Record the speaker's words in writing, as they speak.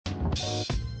The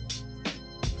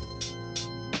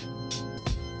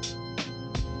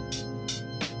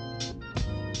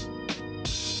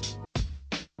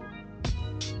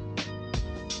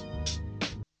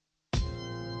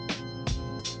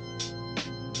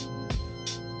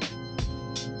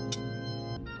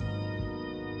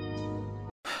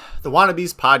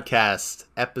Wannabes Podcast,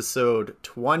 episode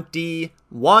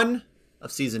 21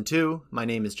 of season 2. My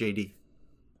name is JD.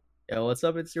 Yo, what's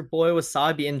up? It's your boy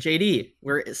Wasabi and JD.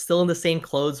 We're still in the same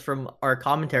clothes from our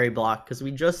commentary block because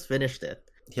we just finished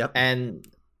it. Yep. And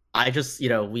I just,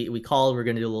 we called, we're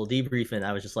going to do a little debrief, and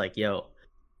I was just like, yo,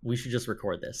 we should just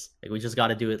record this. Like, we just got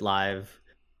to do it live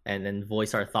and then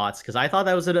voice our thoughts, because I thought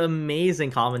that was an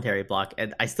amazing commentary block,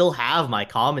 and I still have my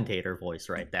commentator voice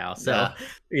right now. So,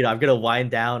 yeah. I'm going to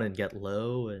wind down and get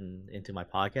low and into my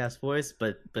podcast voice.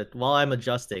 But while I'm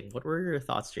adjusting, what were your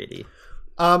thoughts, JD?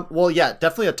 Well, yeah,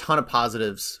 definitely a ton of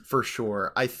positives for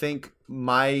sure. I think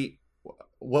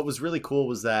what was really cool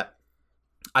was that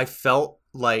I felt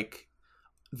like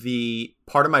the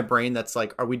part of my brain that's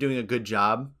like, are we doing a good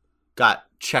job, got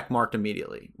check marked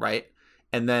immediately, right?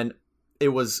 And then it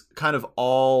was kind of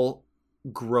all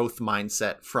growth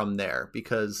mindset from there,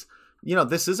 because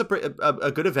this is a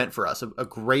good event for us, a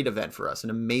great event for us,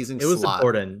 an amazing slot. It was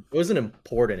important. It was an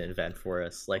important event for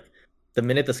us. Like, the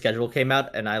minute the schedule came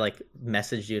out and I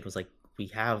messaged you, it was like, we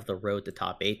have the road to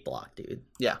top 8 block, dude.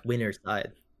 Yeah. Winner's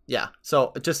side. Yeah.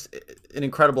 So just an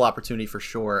incredible opportunity for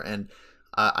sure. And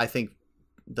I think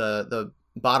the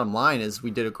bottom line is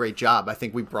we did a great job. I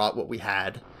think we brought what we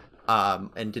had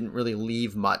and didn't really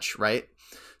leave much, right?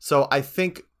 So I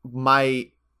think my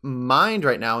mind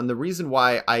right now, and the reason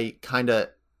why I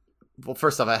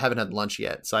first off, I haven't had lunch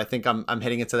yet. So I think I'm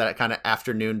heading into that kind of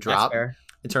afternoon drop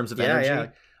in terms of energy. Yeah.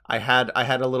 I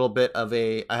had a little bit of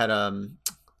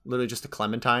literally just a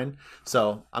Clementine.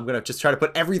 So I'm going to just try to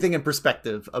put everything in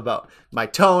perspective about my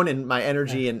tone and my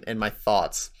energy and my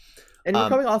thoughts. And you're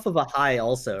coming off of a high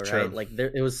also, right? True. Like,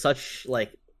 it was such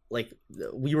like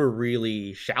we were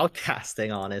really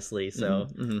shoutcasting, honestly. So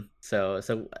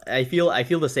so I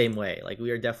feel the same way. Like,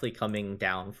 we are definitely coming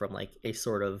down from like a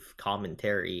sort of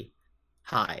commentary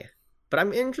high. But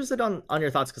I'm interested on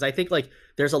your thoughts, because I think like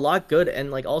there's a lot good,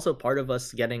 and like also part of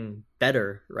us getting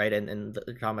better, right? And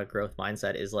the comic growth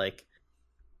mindset is like,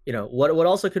 what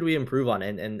also could we improve on?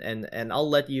 And I'll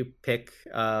let you pick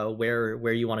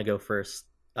where you want to go first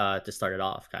to start it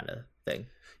off, kind of thing.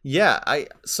 Yeah, I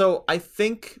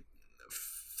think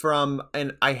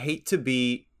and I hate to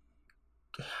be,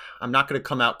 I'm not going to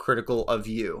come out critical of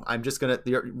you. I'm just going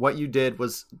to, what you did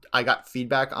was, I got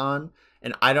feedback on,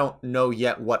 and I don't know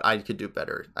yet what I could do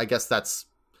better. I guess that's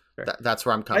where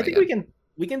I'm coming. I think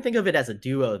we can think of it as a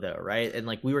duo though, right? And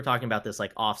like, we were talking about this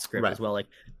like off script as well. Like,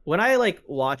 when I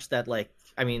watched that,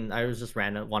 I was just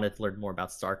wanted to learn more about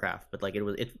StarCraft, but like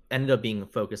it ended up being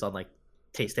focused on like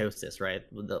Taste Hostess, right?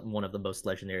 One of the most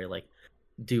legendary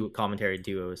commentary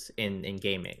duos in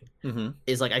gaming.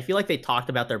 Is like, I feel like they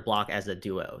talked about their block as a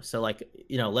duo. So like,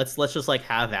 let's just like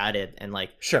have at it and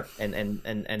like sure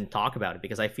and talk about it,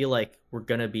 because I feel like we're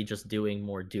gonna be just doing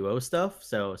more duo stuff.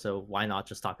 So why not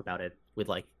just talk about it with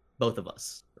like both of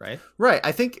us, right? Right.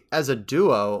 I think as a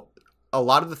duo, a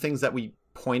lot of the things that we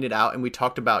pointed out and we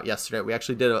talked about yesterday, we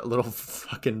actually did a little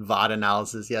fucking VOD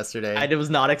analysis yesterday. I was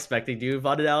not expecting to do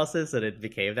VOD analysis, and it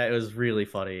became that. It was really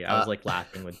funny. I was like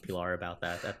laughing with Pilar about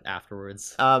that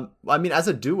afterwards. I mean, as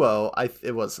a duo,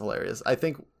 it was hilarious. I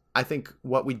think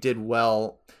what we did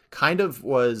well kind of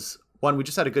was, one, we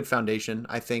just had a good foundation.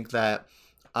 I think that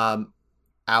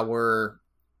our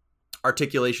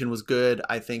articulation was good.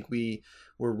 I think we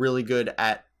were really good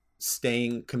at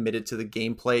staying committed to the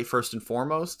gameplay first and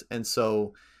foremost. And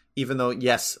so even though,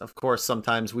 yes, of course,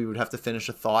 sometimes we would have to finish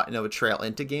a thought and it would trail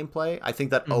into gameplay, I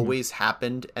think that always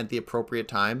happened at the appropriate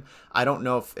time. I don't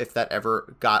know if that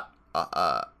ever got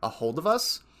a hold of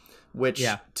us, which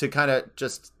to kind of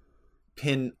just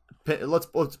pin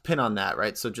let's pin on that,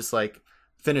 right? So just like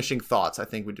finishing thoughts, I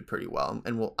think we did pretty well,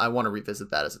 and I want to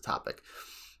revisit that as a topic.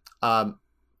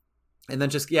 And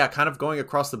then just, kind of going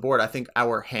across the board, I think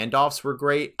our handoffs were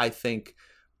great. I think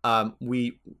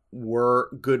we were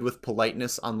good with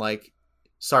politeness on like,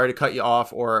 sorry to cut you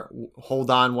off, or hold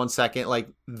on 1 second. Like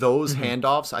those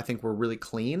handoffs, I think were really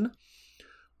clean.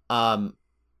 And,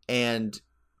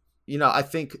 I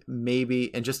think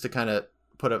maybe, and just to kind of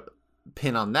put a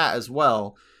pin on that as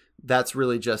well, that's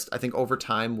really just, I think over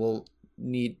time we'll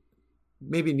need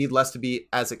less to be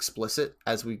as explicit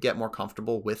as we get more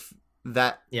comfortable with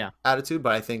that attitude.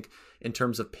 But I think in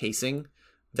terms of pacing,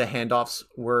 the handoffs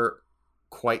were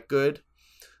quite good.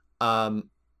 I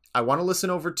want to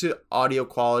listen over to audio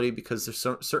quality because there's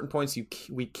certain points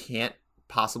we can't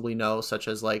possibly know, such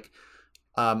as like,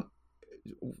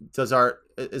 is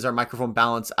our microphone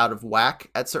balance out of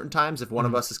whack at certain times? If one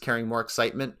of us is carrying more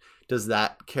excitement, does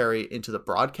that carry into the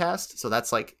broadcast? So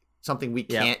that's like something we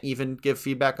can't even give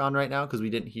feedback on right now because we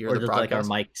didn't hear the broadcast. Or just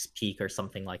like our mics peak or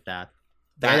something like that.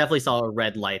 I definitely saw a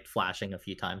red light flashing a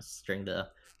few times during the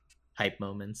hype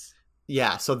moments.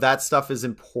 Yeah, so that stuff is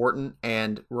important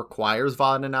and requires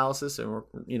VOD analysis, and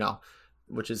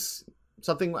which is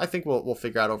something I think we'll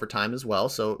figure out over time as well.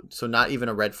 So not even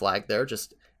a red flag there,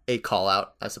 just a call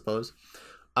out, I suppose.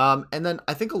 And then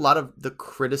I think a lot of the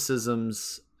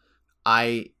criticisms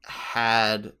I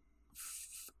had,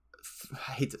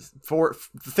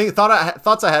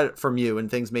 thoughts I had from you and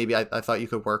things maybe I thought you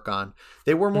could work on.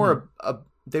 They were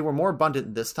more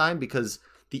abundant this time because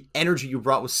the energy you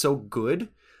brought was so good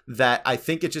that I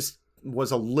think it just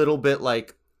was a little bit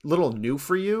like little new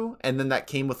for you, and then that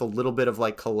came with a little bit of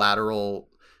like collateral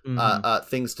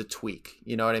things to tweak.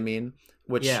 You know what I mean?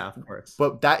 Which, yeah, of course.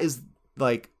 But that is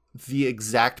like the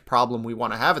exact problem we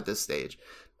want to have at this stage,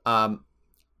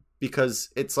 because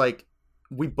it's like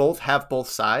we both have both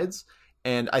sides,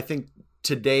 and I think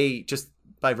today, just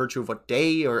by virtue of what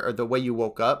day or the way you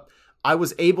woke up, I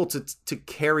was able to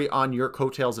carry on your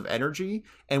coattails of energy,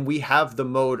 and we have the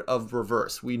mode of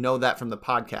reverse. We know that from the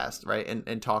podcast, right?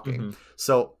 And talking.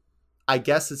 So I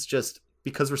guess it's just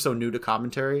because we're so new to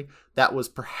commentary, that was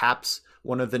perhaps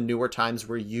one of the newer times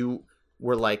where you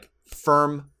were like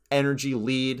firm energy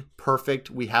lead,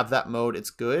 perfect. We have that mode. It's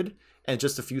good. And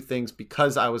just a few things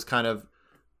because I was kind of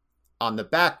on the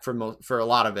back for a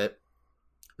lot of it.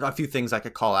 A few things I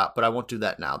could call out, but I won't do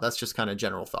that now. That's just kind of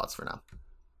general thoughts for now.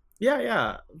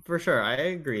 Yeah, for sure. I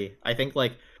agree. I think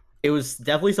like it was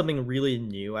definitely something really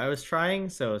new I was trying,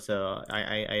 so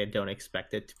I don't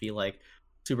expect it to be like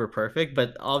super perfect,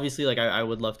 but obviously like I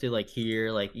would love to like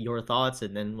hear like your thoughts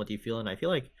and then what you feel, and I feel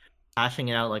like hashing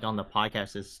it out like on the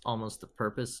podcast is almost the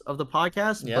purpose of the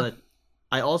podcast. Yeah. But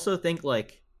I also think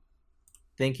like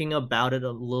thinking about it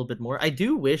a little bit more, I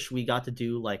do wish we got to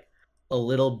do like a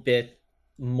little bit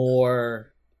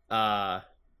more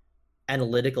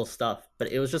analytical stuff,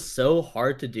 but it was just so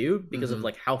hard to do because of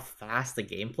like how fast the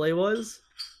gameplay was,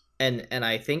 and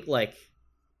I think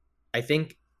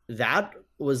that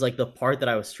was like the part that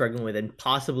I was struggling with, and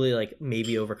possibly like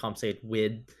maybe overcompensate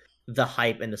with the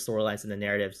hype and the storylines and the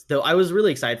narratives, though I was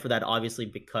really excited for that, obviously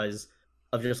because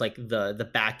of just like the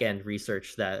back end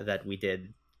research that we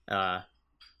did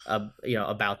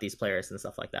about these players and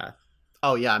stuff like that.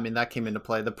 Oh yeah, I mean that came into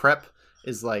play. The prep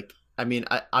is like, I mean,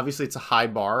 obviously it's a high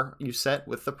bar you set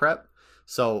with the prep,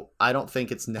 so I don't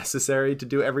think it's necessary to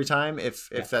do every time if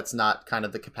that's not kind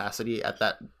of the capacity at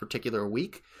that particular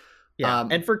week. Yeah,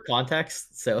 and for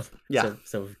context, so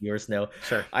viewers know,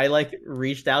 sure, I like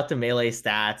reached out to Melee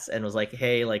Stats and was like,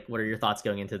 hey, like what are your thoughts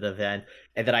going into the event?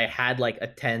 And then I had like a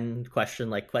 10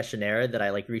 question like questionnaire that I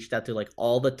like reached out to like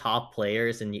all the top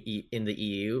players in the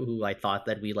EU who I thought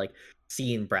that we like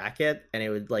see in bracket, and it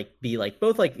would like be like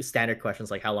both like standard questions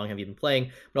like how long have you been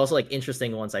playing, but also like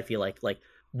interesting ones. I feel like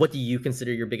what do you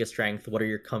consider your biggest strength? What are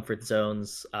your comfort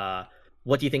zones?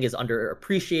 What do you think is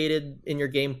underappreciated in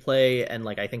your gameplay? And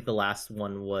like I think the last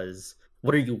one was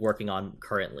what are you working on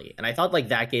currently? And I thought like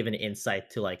that gave an insight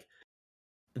to like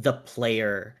the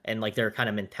player and like their kind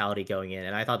of mentality going in,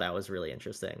 and I thought that was really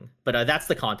interesting. But that's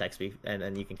the context,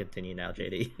 and you can continue now,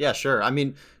 JD. Yeah, sure. I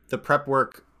mean, the prep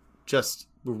work just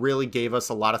really gave us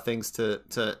a lot of things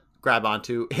to grab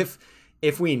onto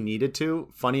if we needed to.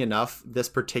 Funny enough, this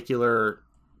particular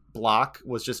block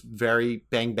was just very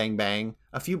bang bang bang,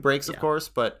 a few breaks of course,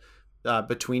 but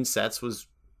between sets was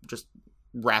just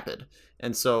rapid,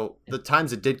 and so the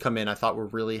times it did come in I thought were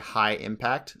really high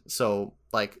impact, so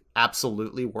like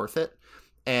absolutely worth it.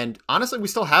 And honestly we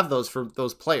still have those for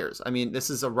those players. I mean, this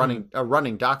is a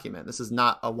running document. This is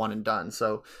not a one and done,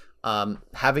 so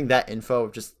having that info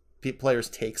of just players'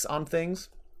 takes on things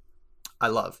I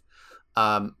love.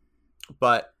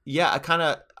 But yeah,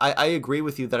 I agree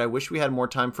with you that I wish we had more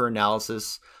time for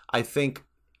analysis. I think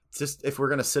just if we're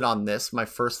going to sit on this, my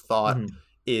first thought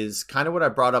is kind of what I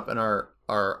brought up in our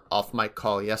off mic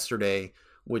call yesterday,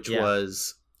 which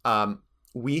was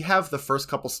we have the first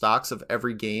couple stocks of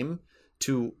every game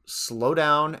to slow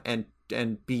down and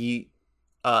be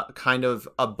kind of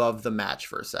above the match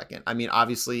for a second. I mean,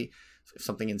 obviously, if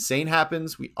something insane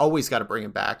happens, we always got to bring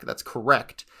it back. That's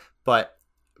correct. But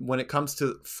when it comes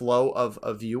to flow of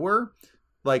a viewer,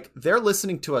 like they're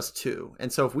listening to us too.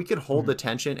 And so if we could hold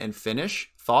attention and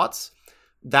finish thoughts,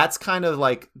 that's kind of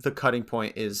like the cutting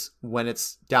point is when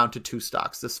it's down to two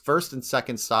stocks. This first and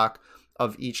second stock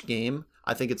of each game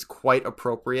I think it's quite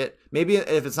appropriate. Maybe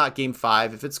if it's not game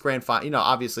 5, if it's grand final, you know,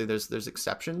 obviously there's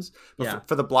exceptions. But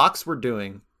for the blocks we're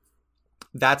doing,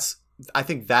 I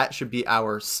think that should be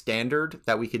our standard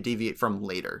that we could deviate from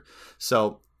later.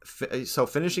 So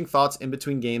finishing thoughts in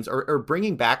between games or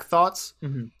bringing back thoughts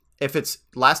if it's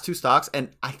last 2 stocks. And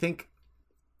I think,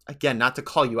 again, not to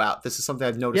call you out, this is something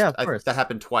I've noticed that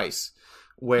happened twice.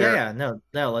 Where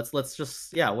no, let's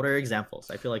just what are examples?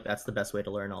 I feel like that's the best way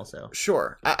to learn also.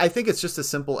 Sure. I think it's just as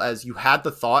simple as you had the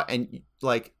thought and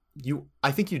like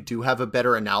I think you do have a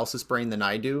better analysis brain than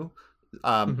I do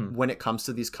when it comes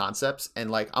to these concepts,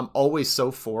 and like I'm always so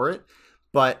for it,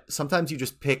 but sometimes you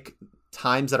just pick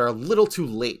times that are a little too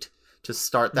late to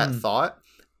start that thought,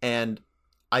 and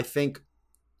I think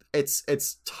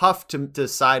it's tough to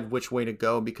decide which way to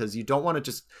go because you don't want to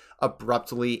just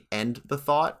abruptly end the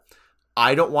thought.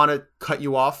 I don't want to cut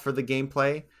you off for the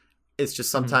gameplay. It's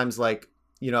just sometimes like,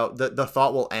 you know, the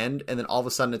thought will end and then all of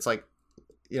a sudden it's like,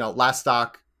 you know, last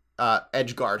stock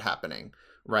edge guard happening,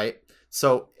 right?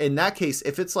 So in that case,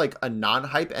 if it's like a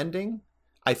non-hype ending,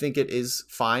 I think it is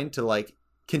fine to like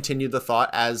continue the thought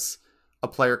as a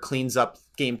player cleans up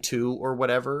game 2 or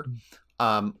whatever.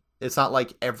 It's not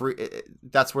like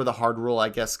that's where the hard rule, I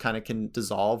guess, kind of can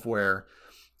dissolve where,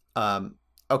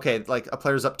 okay, like a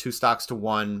player's up 2 stocks to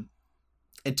 1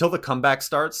 until the comeback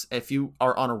starts. If you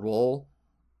are on a roll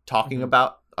talking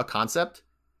about a concept,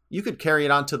 you could carry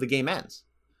it on till the game ends,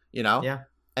 you know? Yeah.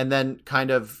 And then kind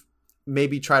of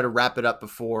maybe try to wrap it up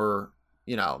before,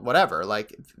 you know, whatever.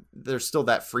 Like there's still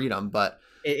that freedom, but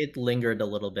it lingered a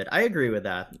little bit. I agree with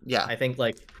that. Yeah. I think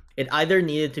like it either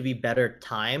needed to be better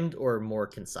timed or more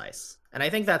concise. And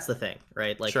I think that's the thing,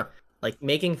 right? Like, like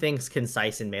making things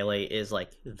concise in Melee is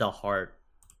like the hard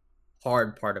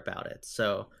part about it.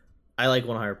 So I like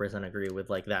 100% agree with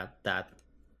like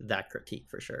that critique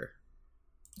for sure.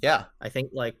 Yeah. I think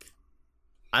like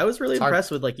I was really impressed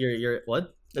with like your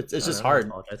what? It's just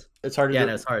hard. It's hard to do.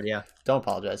 No, it's hard. Yeah. Don't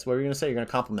apologize. What were you gonna say? You're gonna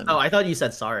compliment me. Oh, I thought you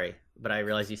said sorry, but I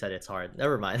realized you said it's hard.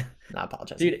 Never mind. Not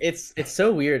apologize, dude. It's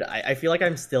so weird. I feel like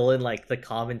I'm still in like the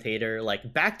commentator,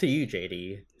 like back to you,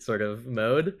 JD, sort of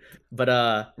mode.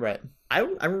 But right.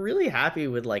 I'm really happy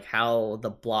with like how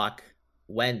the block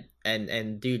went,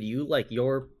 and dude, you like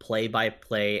your play by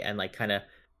play and like kind of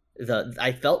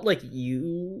I felt like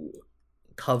you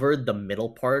covered the middle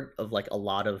part of like a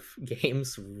lot of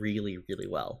games really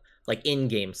well, like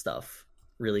in-game stuff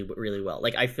really well.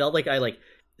 Like I felt like I like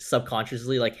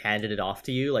subconsciously like handed it off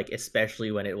to you, like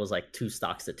especially when it was like 2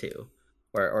 stocks to 2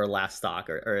 or last stock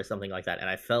or something like that, and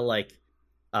I felt like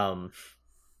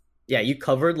you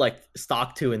covered like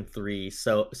stock 2 and 3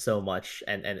 so much,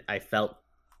 and I felt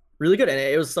really good. And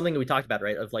it was something that we talked about,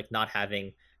 right, of like not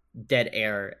having dead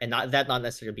air and not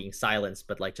necessarily being silenced,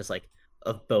 but like just like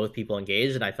of both people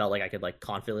engaged. And I felt like I could like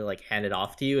confidently like hand it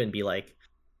off to you and be like,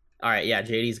 all right, yeah,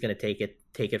 JD's gonna take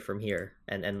it from here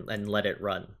and let it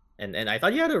run. And I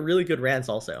thought you had a really good rants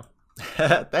also.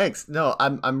 Thanks. No,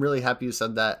 I'm really happy you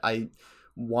said that. I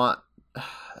want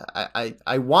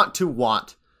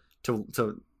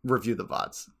to review the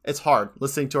VODs. It's hard.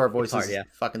 Listening to our voices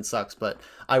fucking sucks, but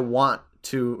I want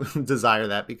to desire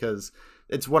that because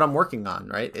it's what I'm working on,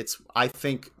 right? It's, I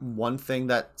think, one thing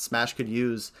that Smash could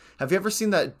use. Have you ever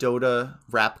seen that Dota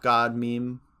rap god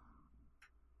meme?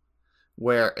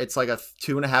 Where it's like a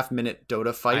 2.5 minute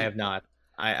Dota fight? I have not.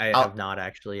 I have not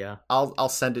actually, yeah. I'll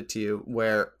send it to you,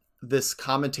 where this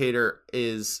commentator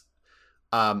is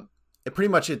pretty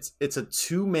much it's a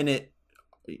 2-minute.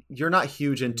 You're not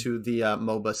huge into the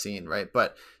MOBA scene, right?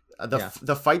 But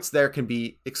the fights there can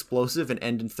be explosive and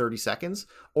end in 30 seconds,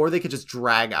 or they could just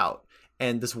drag out.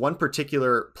 And this one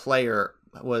particular player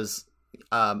was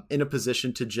in a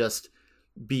position to just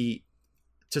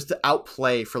to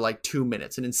outplay for like 2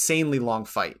 minutes, an insanely long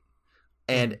fight.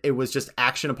 And it was just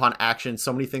action upon action,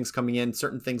 so many things coming in,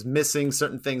 certain things missing,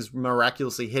 certain things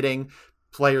miraculously hitting,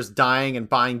 players dying and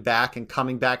buying back and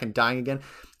coming back and dying again.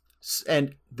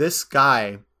 And this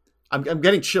guy, I'm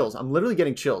getting chills. I'm literally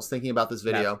getting chills thinking about this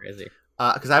video. That's crazy.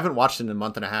 Because I haven't watched it in a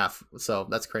month and a half, so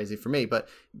that's crazy for me. But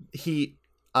he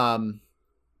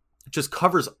just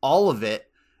covers all of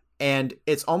it, and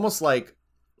it's almost like,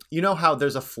 you know how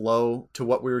there's a flow to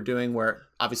what we were doing where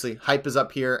obviously hype is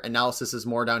up here, analysis is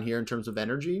more down here in terms of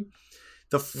energy.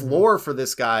 The floor for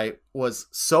this guy was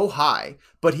so high,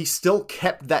 but he still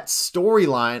kept that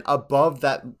storyline above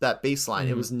that baseline.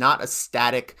 It was not a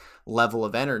static level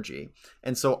of energy.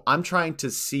 And so I'm trying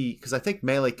to see, because I think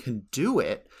Melee can do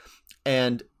it.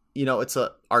 And, you know, it's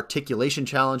a articulation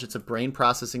challenge. It's a brain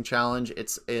processing challenge.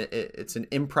 It's an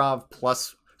improv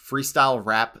plus freestyle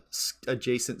rap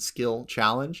adjacent skill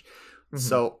challenge.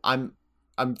 So I'm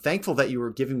I'm thankful that you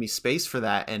were giving me space for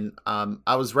that. And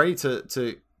I was ready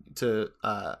to go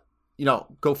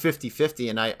 50-50.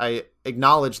 And I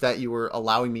acknowledge that you were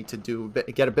allowing me to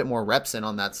get a bit more reps in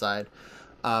on that side.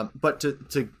 But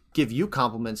to give you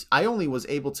compliments, I only was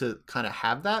able to kind of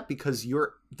have that because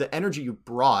the energy you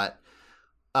brought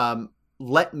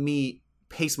let me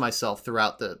pace myself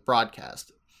throughout the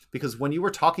broadcast. Because when you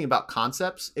were talking about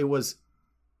concepts, it was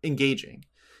engaging.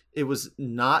 It was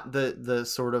not the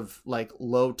sort of like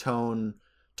low tone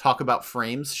talk about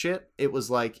frames shit. It was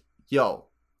like, yo,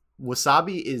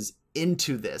 Wasabi is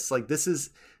into this. Like, this is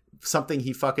something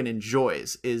he fucking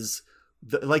enjoys.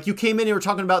 Like, you came in and you were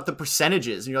talking about the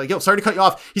percentages and you're like, yo, sorry to cut you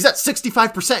off. He's at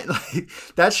 65%. Like,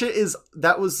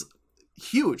 that was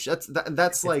huge.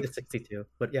 That's like it's 62,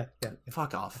 but yeah.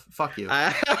 Fuck off. Fuck you.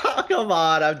 Come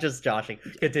on, I'm just joshing.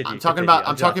 Continue. I'm talking about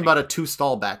a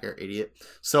 2-stall backer, idiot.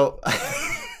 So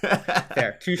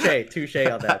fair. Touche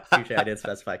on that. Touche. I didn't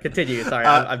specify. Continue. Sorry,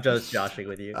 I'm just joshing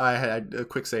with you. I had a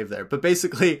quick save there, but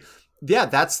basically, yeah,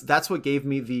 that's what gave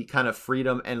me the kind of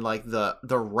freedom and like the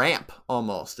ramp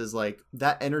almost is like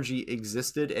that energy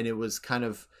existed and it was kind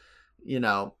of,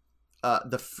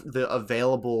 the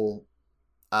available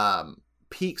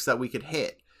peaks that we could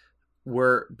hit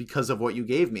were because of what you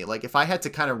gave me. Like if I had to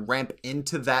kind of ramp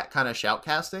into that kind of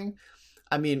shoutcasting,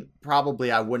 I mean,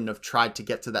 probably I wouldn't have tried to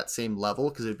get to that same level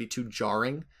because it'd be too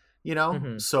jarring,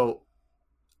 Mm-hmm. So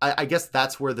I guess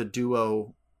that's where the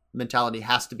duo mentality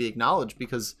has to be acknowledged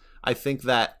because I think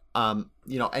that,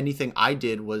 anything I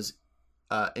did was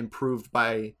improved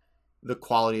by the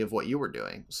quality of what you were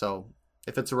doing. So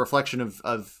if it's a reflection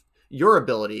of your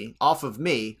ability off of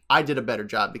me, I did a better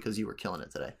job because you were killing it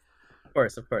today.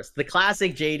 Of course. The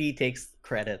classic JD takes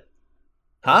credit.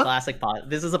 Huh? Classic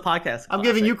This is a podcast. I'm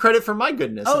giving you credit for my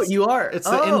goodness. You are. It's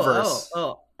the inverse.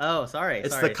 Sorry.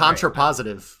 It's the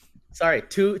contrapositive. Sorry.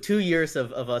 2 years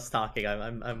of us talking.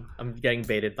 I'm getting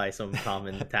baited by some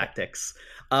common tactics.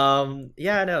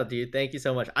 Yeah, no, dude. Thank you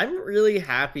so much. I'm really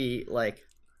happy. Like,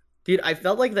 dude, I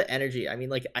felt like the energy. I mean,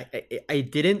 like, I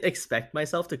didn't expect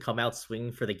myself to come out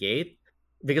swinging for the gate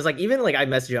because, like, even like I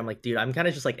messaged you, I'm like, dude, I'm kind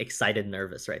of just like excited,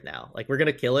 nervous right now. Like, we're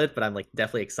gonna kill it, but I'm like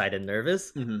definitely excited,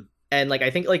 nervous. Mm-hmm. And like, I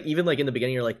think like even like in the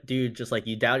beginning, you're like, dude, just like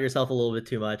you doubt yourself a little bit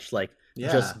too much. Like,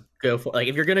 just go for like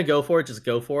if you're gonna go for it, just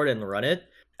go for it and run it.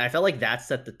 And I felt like that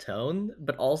set the tone.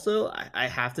 But also, I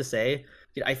have to say,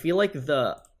 dude, I feel like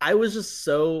I was just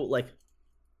so like.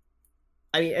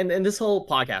 I mean, and this whole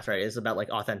podcast, right, is about like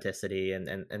authenticity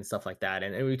and stuff like that,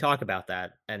 and we talk about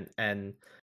that, and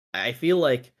I feel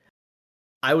like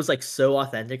I was like so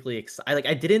authentically excited. Like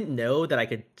I didn't know that I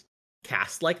could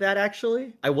cast like that.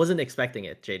 Actually, I wasn't expecting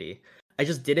it, JD. I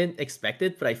just didn't expect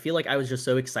it, but I feel like I was just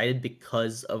so excited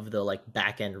because of the like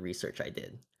back end research I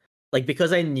did. Like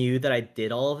because I knew that I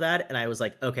did all of that, and I was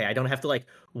like, okay, I don't have to like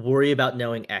worry about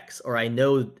knowing X, or I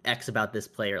know X about this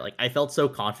player. Like I felt so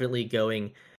confidently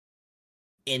going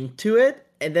into it.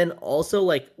 And then also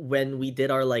like when we did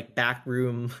our like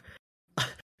backroom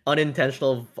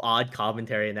unintentional odd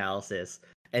commentary analysis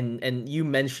and you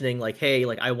mentioning like, hey,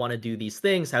 like I want to do these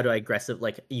things, how do I aggressive,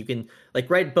 like you can like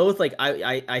write both, like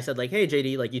I said like, hey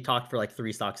JD, like you talked for like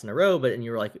 3 stocks in a row, but you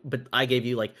were like, but I gave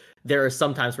you like there are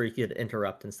some times where you could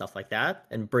interrupt and stuff like that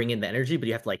and bring in the energy, but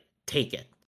you have to like take it.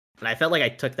 And I felt like I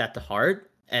took that to heart.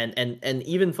 And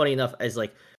even funny enough, as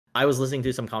like I was listening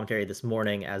to some commentary this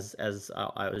morning as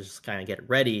I was just kind of getting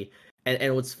ready.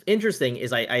 And what's interesting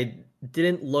is I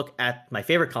didn't look at my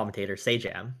favorite commentator,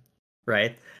 S.A.M.E,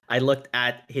 right? I looked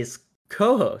at his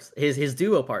co-host, his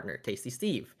duo partner, Tasty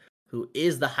Steve, who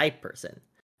is the hype person.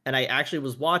 And I actually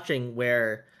was watching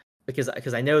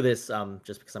because I know this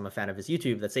just because I'm a fan of his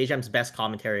YouTube, that S.A.M.'s best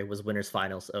commentary was winners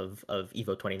finals of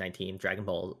EVO 2019 Dragon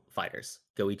Ball Fighters,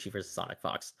 Goichi versus Sonic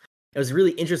Fox. It was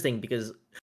really interesting because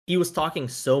he was talking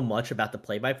so much about the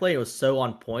play-by-play. It was so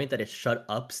on point that it shut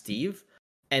up Steve.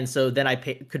 And so then I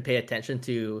could pay attention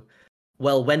to,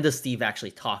 well, when does Steve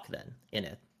actually talk then in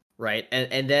it, right?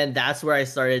 And then that's where I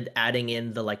started adding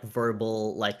in the like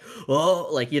verbal, like, oh,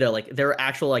 like, like there were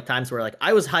actual like times where like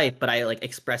I was hyped, but I like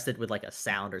expressed it with like a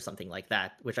sound or something like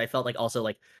that, which I felt like also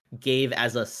like gave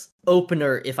as a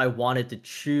opener if I wanted to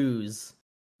choose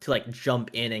to like jump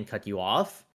in and cut you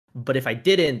off. But if I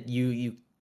didn't, you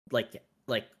like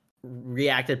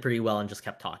reacted pretty well and just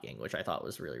kept talking, which I thought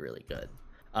was really, really good.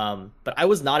 But I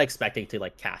was not expecting to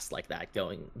like cast like that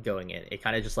going in. It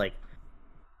kind of just like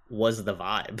was the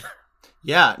vibe.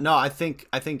 Yeah, no, I think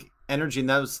energy, and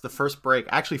that was the first break.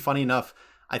 Actually, funny enough,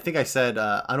 I think I said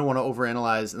I don't want to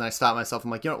overanalyze, and I stopped myself.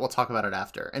 I'm like, we'll talk about it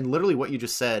after. And literally, what you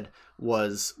just said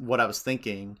was what I was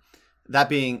thinking. That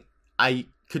being, I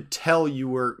could tell you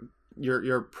were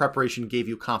your preparation gave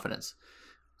you confidence.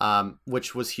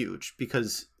 which was huge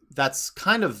because that's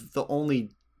kind of the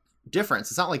only difference.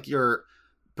 It's not like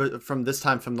but from this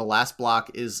time from the last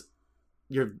block is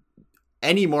you're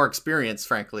any more experienced,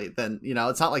 frankly, than,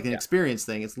 it's not like an experience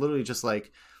thing. It's literally just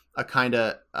like a kind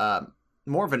of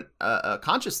more of a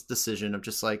conscious decision of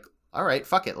just like, all right,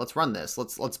 fuck it, let's run this.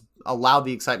 Let's allow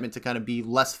the excitement to kind of be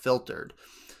less filtered.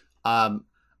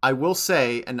 I will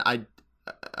say, and I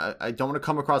don't want to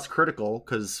come across critical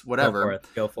because whatever.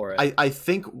 Go for it. I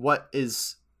think what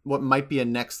might be a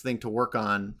next thing to work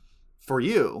on for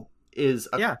you is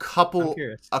a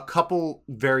couple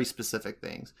very specific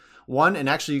things. One, and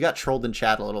actually you got trolled in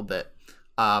chat a little bit.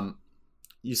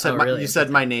 You said you said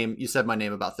my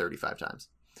name about 35 times.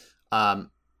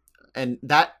 And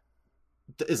that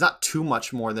is not too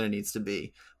much more than it needs to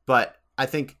be, but I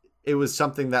think it was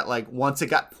something that, like, once it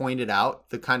got pointed out,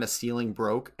 the kind of ceiling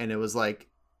broke, and it was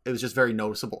just very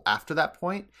noticeable after that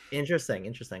point. Interesting.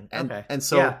 Okay. And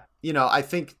so, I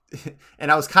think,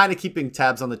 and I was kind of keeping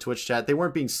tabs on the Twitch chat. They were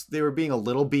being a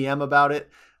little BM about it.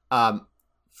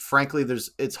 Frankly,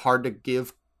 it's hard to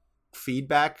give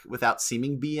feedback without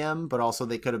seeming BM, but also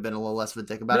they could have been a little less of a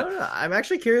dick about it. No, I'm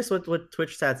actually curious what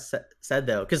Twitch chat said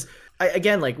though, because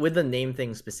again, like with the name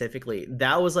thing specifically,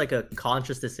 that was like a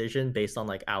conscious decision based on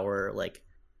like our like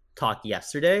talk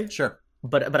yesterday. Sure.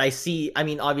 But I see, I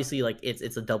mean, obviously, like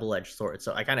it's a double-edged sword,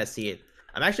 so I kind of see it.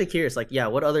 I'm actually curious, like,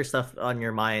 what other stuff on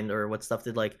your mind, or what stuff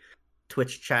did like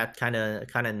Twitch chat kind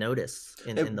of notice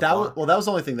in the blog? That was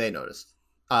the only thing they noticed.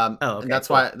 Okay, and that's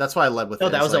cool. why I led with it. Oh,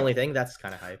 that was the only thing? That's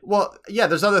kind of hype. Well, yeah,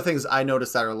 there's other things I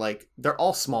noticed that are like, they're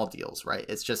all small deals, right?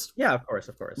 It's just of course.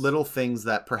 Little things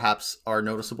that perhaps are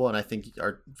noticeable and I think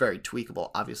are very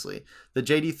tweakable, obviously. The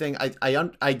JD thing,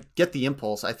 I get the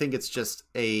impulse. I think it's just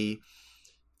a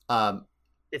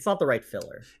it's not the right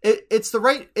filler. It's the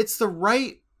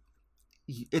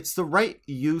right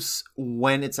use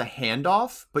when it's a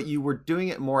handoff, but you were doing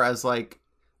it more as like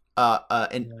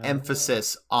an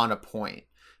emphasis on a point.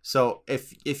 So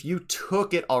if you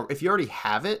took it, if you already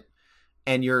have it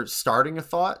and you're starting a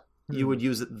thought, you would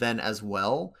use it then as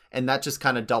well, and that just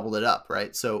kind of doubled it up,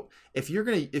 right? So if you're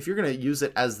gonna use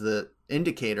it as the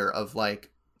indicator of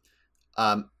like,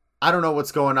 I don't know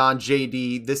what's going on,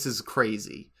 JD, this is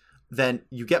crazy, then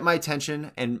you get my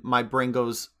attention and my brain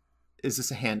goes, is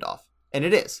this a handoff? And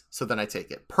it is. So then I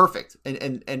take it. Perfect.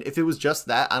 And if it was just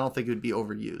that, I don't think it would be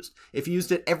overused. If you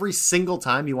used it every single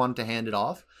time you wanted to hand it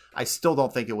off, I still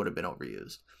don't think it would have been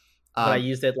overused. But I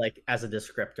used it like as a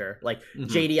descriptor. Like,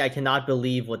 JD, I cannot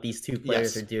believe what these two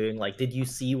players are doing. Like, did you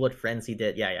see what Frenzy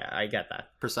did? Yeah, I get that.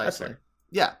 Precisely.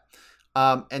 Yeah.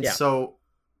 So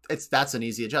that's an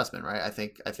easy adjustment, right? I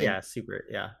think yeah, super.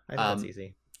 Yeah. I think that's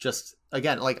easy. Just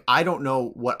again, like, I don't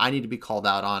know what I need to be called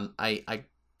out on. I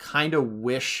kind of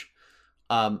wish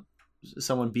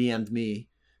someone BM'd me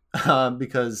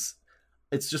because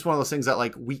it's just one of those things that,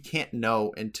 like, we can't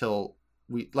know until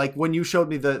we, like, when you showed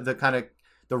me the kind of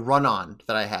the run on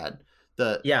that I had,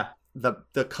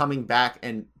 the coming back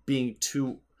and being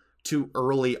too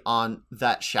early on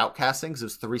that shoutcasting, because it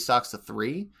was 3 stocks to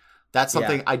 3. That's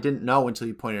something I didn't know until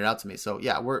you pointed it out to me. So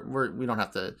yeah, we don't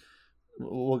have to.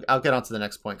 I'll get on to the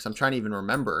next point because I'm trying to even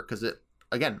remember, because it,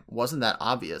 again, wasn't that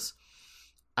obvious.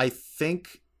 I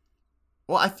think.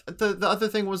 Well, the other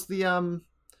thing was the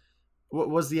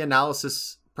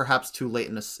analysis perhaps too late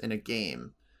in a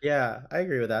game. Yeah, I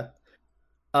agree with that.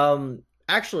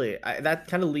 Actually, that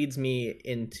kind of leads me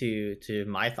into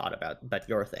my thought about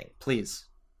your thing. Please.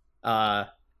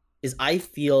 Is I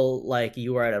feel like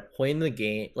you are at a point in the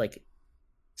game, like,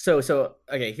 so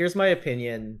okay, here's my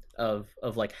opinion of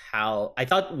like how I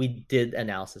thought we did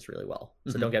analysis really well.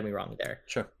 So don't get me wrong there.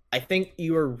 Sure. I think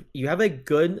you have a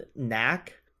good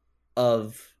knack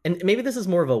of, and maybe this is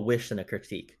more of a wish than a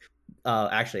critique.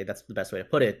 Actually, that's the best way to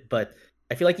put it, but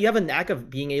I feel like you have a knack of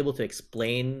being able to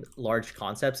explain large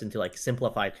concepts into like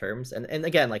simplified terms. And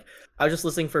again, like, I was just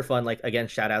listening for fun, like, again,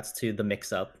 shout outs to the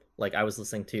Mix Up. Like, I was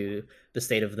listening to the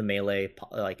State of the Melee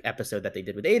like episode that they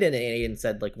did with Aiden, and Aiden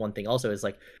said like one thing also is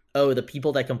like, oh, the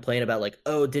people that complain about like,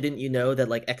 oh, didn't you know that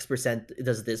like X%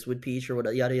 does this with Peach or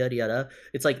what, yada yada yada.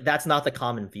 It's like, that's not the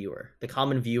common viewer. The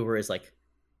common viewer is like,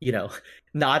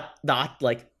 not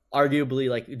like arguably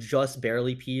like just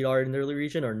barely PR in the early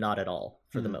region, or not at all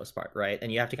for the most part, right?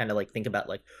 And you have to kind of like think about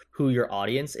like who your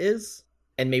audience is,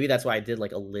 and maybe that's why I did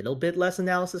like a little bit less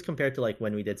analysis compared to like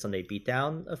when we did Sunday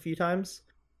Beatdown a few times,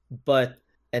 but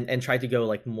and tried to go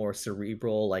like more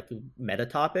cerebral, like meta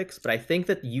topics. But I think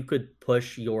that you could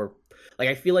push your, like,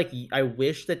 I feel like I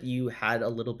wish that you had a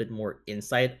little bit more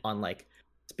insight on like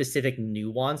specific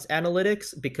nuance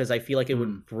analytics, because I feel like it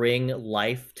would bring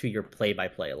life to your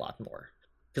play-by-play a lot more.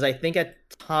 Because I think at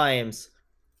times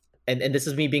and this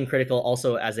is me being critical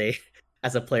also as a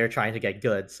as a player trying to get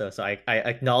good. So I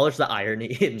acknowledge the irony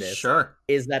in this, Sure.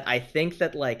 is that I think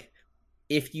that like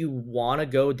if you want to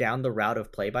go down the route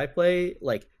of play by play,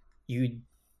 like you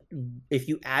if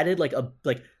you added like a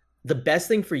like the best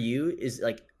thing for you is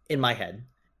like in my head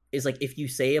is like if you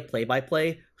say a play by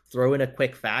play, throw in a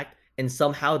quick fact, and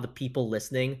somehow the people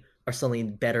listening are suddenly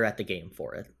better at the game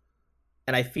for it.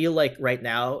 And I feel like right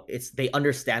now it's they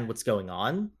understand what's going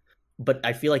on, but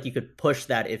I feel like you could push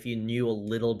that if you knew a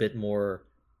little bit more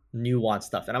nuanced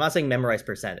stuff. And I'm not saying memorize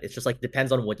percent. It's just like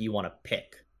depends on what you want to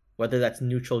pick, whether that's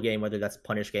neutral game, whether that's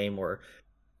punish game, or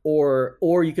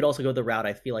you could also go the route.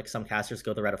 I feel like some casters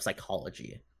go the route of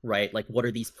psychology, right? Like what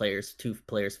are these two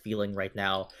players feeling right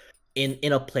now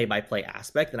in a play by play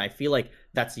aspect? And I feel like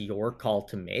that's your call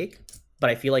to make. But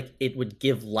I feel like it would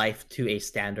give life to a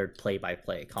standard play by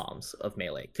play comms of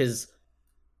Melee because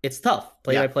it's tough.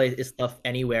 Play by play is tough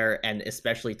anywhere, and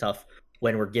especially tough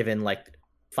when we're given like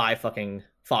 5 fucking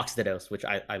Fox Dittos, which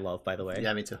I love, by the way.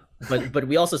 Yeah, me too. but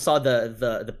we also saw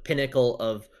the pinnacle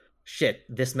of shit.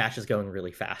 This match is going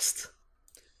really fast.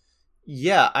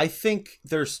 Yeah, I think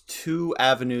there's 2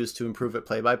 avenues to improve at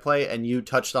play by play, and you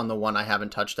touched on the one I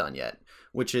haven't touched on yet,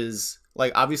 which is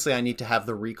like obviously I need to have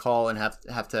the recall and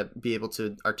have to be able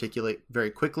to articulate very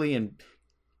quickly and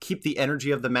keep the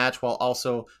energy of the match while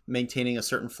also maintaining a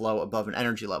certain flow above an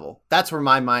energy level. That's where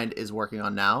my mind is working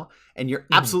on now. And you're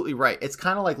absolutely right. It's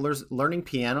kind of like learning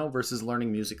piano versus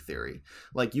learning music theory.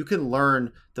 Like you can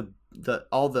learn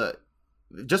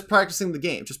just practicing the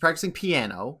game, just practicing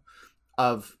piano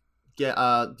of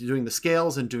doing the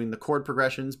scales and doing the chord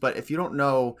progressions. But if you don't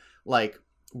know like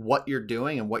what you're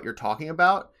doing and what you're talking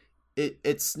about,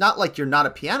 it's not like you're not a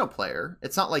piano player.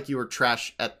 It's not like you were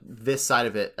trash at this side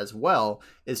of it as well.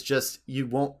 It's just you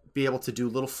won't be able to do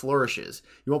little flourishes.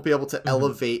 You won't be able to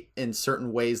elevate in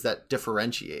certain ways that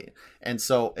differentiate. And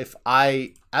so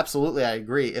I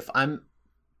agree. If I'm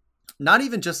not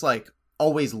even just like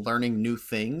always learning new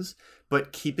things,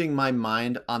 but keeping my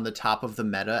mind on the top of the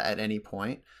meta at any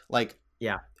point, like,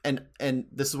 yeah. And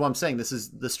this is what I'm saying. This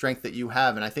is the strength that you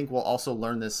have. And I think we'll also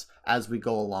learn this as we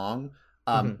go along.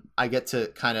 I get to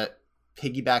kind of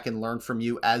piggyback and learn from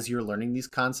you as you're learning these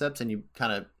concepts, and you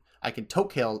kind of, I can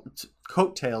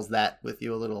coattails that with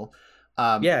you a little.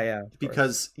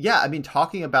 Because I mean,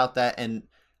 talking about that and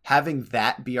having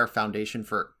that be our foundation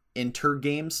for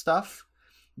inter-game stuff,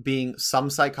 being some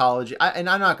psychology, and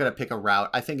I'm not going to pick a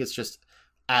route. I think it's just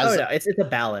it's a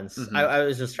balance. I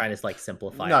was just trying to like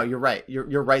simplify. No, you're right.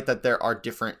 You're right that there are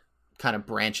different kind of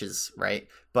branches, right?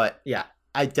 But yeah,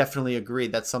 I definitely agree.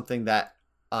 That's something that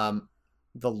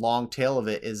the long tail of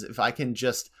it is if I can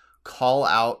just call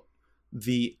out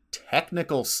the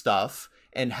technical stuff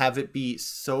and have it be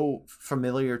so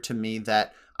familiar to me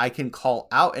that I can call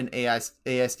out an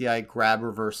ASDI grab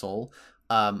reversal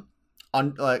under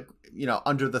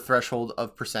the threshold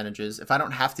of percentages. If I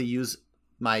don't have to use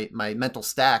my mental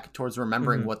stack towards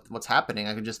remembering what's happening,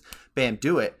 I can just bam,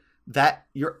 do it. That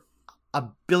you're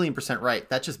 1,000,000,000% right.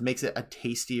 That just makes it a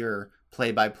tastier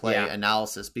play-by-play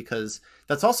analysis, because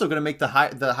that's also going to make the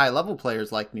high level players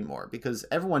like me more, because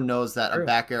everyone knows that a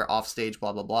back air off stage,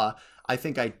 blah blah blah. I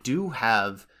think I do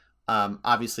have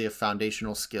obviously a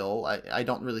foundational skill. I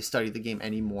don't really study the game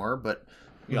anymore, but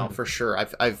you know, for sure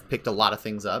I've picked a lot of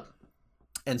things up,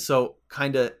 and so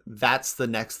kind of that's the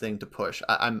next thing to push.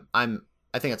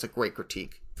 I think that's a great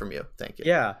critique from you. Thank you.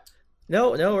 Yeah,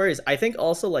 no worries. I think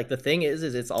also like the thing is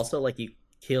it's also like you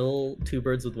kill 2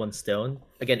 birds with 1 stone,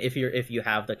 again, if you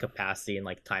have the capacity and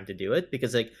like time to do it,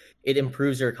 because like it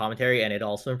improves your commentary and it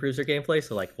also improves your gameplay,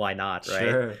 so like why not, right?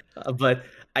 Sure. But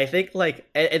I think like,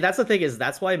 and that's the thing, is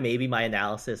that's why maybe my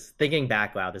analysis, thinking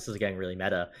back, wow, this is getting really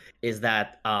meta, is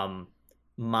that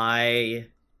my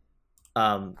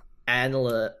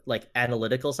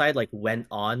analytical side like went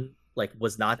on, like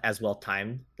was not as well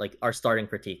timed. Like our starting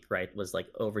critique, right, was like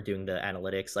overdoing the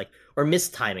analytics, like, or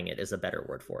mistiming it is a better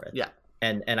word for it. Yeah.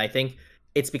 And I think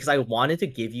it's because I wanted to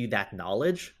give you that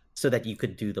knowledge so that you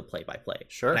could do the play-by-play.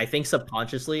 Sure. And I think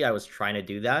subconsciously I was trying to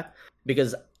do that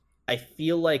because I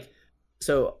feel like,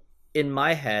 so in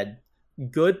my head,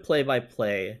 good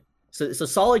play-by-play, so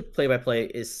solid play-by-play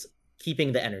is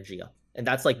keeping the energy up. And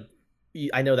that's like,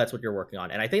 I know that's what you're working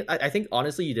on. And I think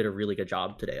honestly you did a really good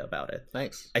job today about it.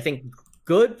 Thanks. I think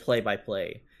good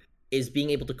play-by-play is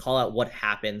being able to call out what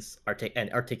happens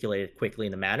and articulate it quickly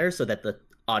in the manner so that the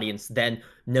audience then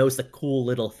knows the cool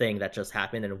little thing that just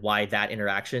happened and why that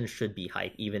interaction should be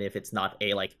hype, even if it's not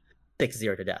a like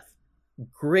 6-0 to death.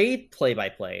 Great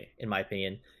play-by-play, in my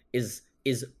opinion, is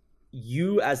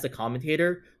you as the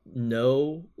commentator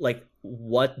know like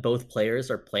what both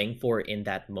players are playing for in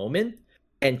that moment,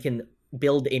 and can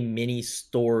build a mini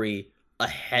story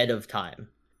ahead of time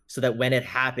so that when it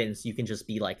happens you can just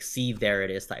be like, see, there it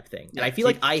is type thing. And Yeah, I feel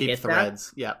like I keep hit that.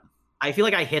 threads. Yeah. I feel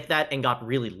like I hit that and got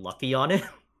really lucky on it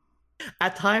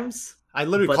at times. I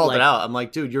literally But called it like, out. I'm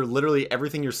like, dude, you're literally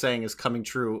everything you're saying is coming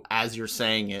true as you're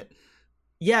saying it.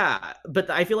 yeah, but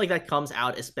I feel like that comes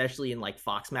out especially in like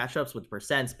Fox matchups with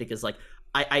percents, because like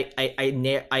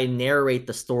I narrate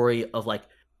the story of like,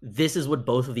 this is what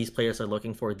both of these players are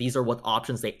looking for. These are what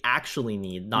options they actually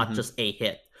need, not just a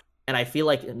hit. And I feel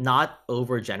like not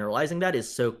overgeneralizing that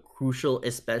is so crucial,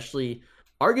 especially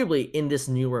arguably in this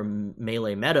newer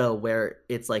melee meta where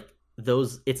it's like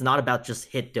it's not about just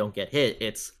hit, don't get hit.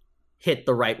 It's hit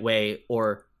the right way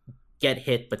or get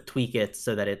hit but tweak it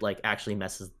so that it like actually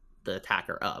messes the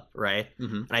attacker up, right?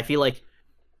 And I feel like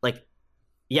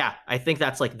yeah, I think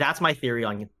that's my theory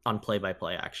on play by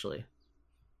play actually.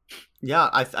 Yeah,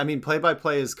 I mean, play by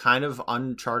play is kind of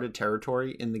uncharted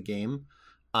territory in the game.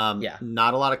 Yeah,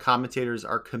 Not a lot of commentators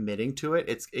are committing to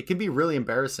it. It can be really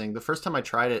embarrassing. The first time I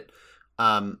tried it,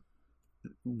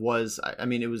 was I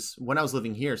mean, it was when I was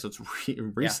living here, so it's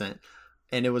recent,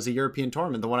 and it was a European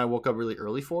tournament, the one I woke up really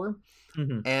early for,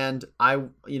 and I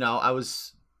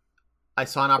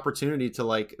saw an opportunity to,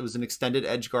 like, it was an extended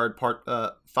Edgeguard part,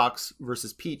 Fox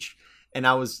versus Peach, and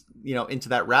I was, into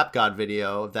that Rap God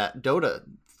video of that Dota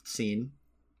scene.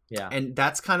 Yeah. And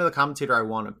that's kind of the commentator I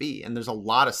want to be. And there's a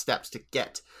lot of steps to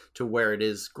get to where it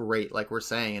is great, like we're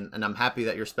saying. And I'm happy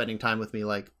that you're spending time with me,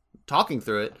 like talking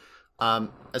through it,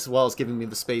 as well as giving me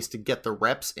the space to get the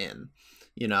reps in,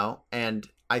 And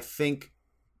I think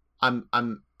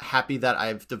I'm happy that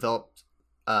I've developed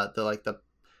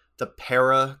the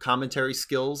para commentary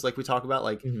skills, like we talk about,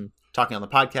 like talking on the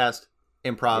podcast,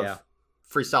 improv,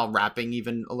 freestyle rapping,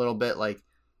 even a little bit, like.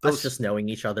 Us just knowing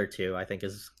each other too, I think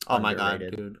is underrated. My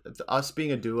god, dude! Us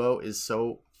being a duo is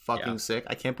so fucking sick.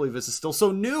 I can't believe this is still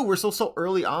so new. We're so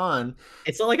early on.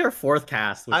 It's not like our fourth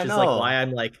cast, which is like why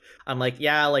I'm like,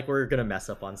 yeah, like we're gonna mess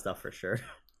up on stuff for sure.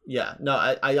 Yeah, no,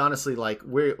 I honestly, like,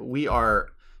 we are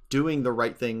doing the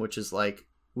right thing, which is like,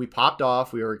 we popped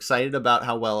off. We were excited about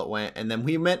how well it went, and then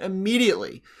we went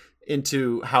immediately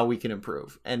into how we can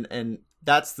improve. And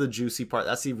that's the juicy part.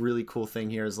 That's the really cool thing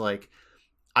here is like.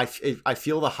 I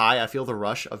feel the high, I feel the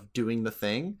rush of doing the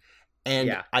thing,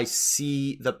 and I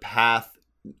see the path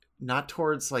not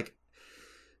towards like,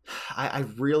 I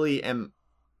really am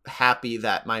happy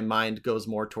that my mind goes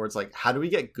more towards like, how do we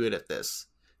get good at this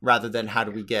rather than how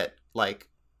do we get like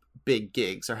big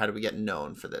gigs or how do we get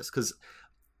known for this? Because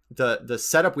the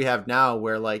setup we have now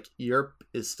where like Europe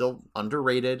is still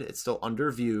underrated, it's still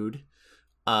underviewed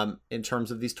in terms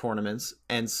of these tournaments,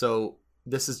 and so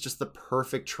this is just the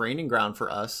perfect training ground for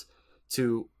us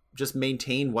to just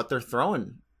maintain what they're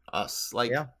throwing us.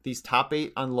 Like these top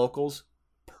 8 on locals,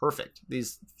 perfect.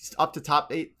 These up to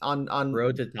top 8 on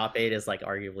road to top 8 is like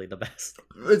arguably the best.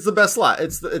 It's the best slot.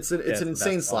 It's an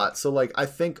insane slot. So like, I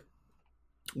think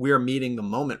we are meeting the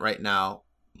moment right now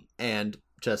and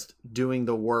just doing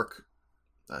the work.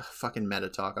 Fucking meta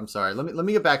talk. I'm sorry. Let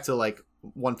me get back to like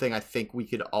one thing I think we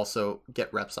could also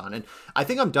get reps on. And I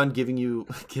think I'm done giving you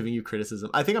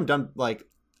criticism. I think I'm done like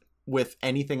with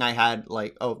anything I had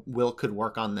like, oh, Will could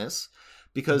work on this,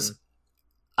 because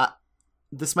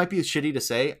this might be shitty to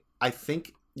say. I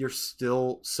think you're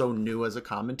still so new as a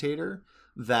commentator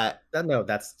that no,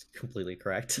 that's completely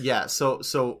correct. Yeah.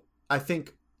 So I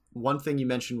think one thing you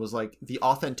mentioned was like the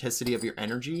authenticity of your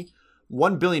energy.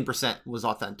 1,000,000,000% was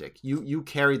authentic. You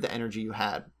carried the energy you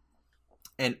had.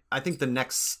 And I think the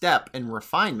next step in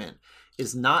refinement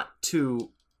is not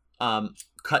to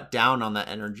cut down on that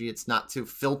energy. It's not to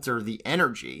filter the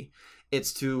energy.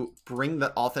 It's to bring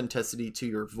that authenticity to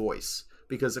your voice,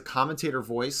 because a commentator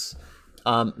voice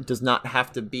does not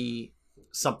have to be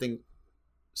something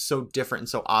so different and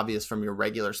so obvious from your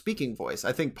regular speaking voice.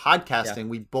 I think podcasting,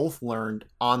 we both learned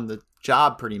on the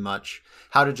job pretty much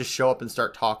how to just show up and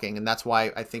start talking. And that's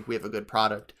why I think we have a good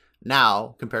product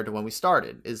now compared to when we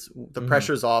started, is the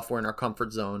pressure's off. We're in our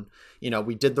comfort zone.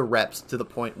 We did the reps to the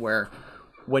point where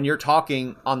when you're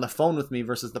talking on the phone with me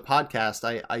versus the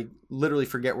podcast, I literally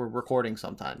forget we're recording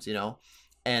sometimes,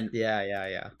 and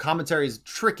commentary is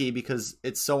tricky because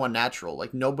it's so unnatural.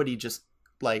 Like nobody just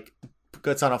like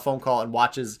gets on a phone call and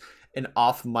watches an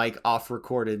off mic, off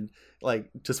recorded, like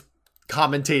just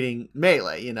commentating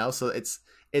melee, so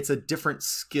it's a different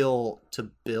skill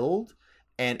to build,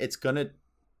 and it's gonna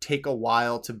take a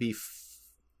while to be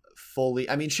fully.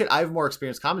 I mean, shit, I have more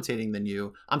experience commentating than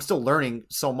you. I'm still learning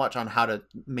so much on how to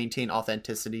maintain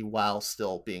authenticity while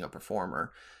still being a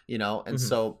performer, and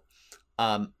so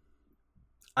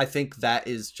I think that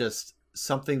is just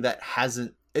something that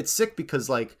hasn't. It's sick because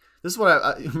like this is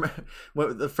what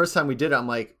the first time we did it, I'm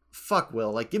like, fuck,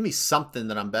 Will, like, give me something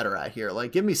that I'm better at here.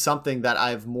 Like, give me something that I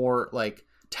have more, like,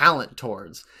 talent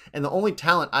towards. And the only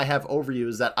talent I have over you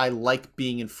is that I like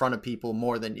being in front of people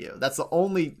more than you. That's the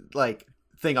only, like,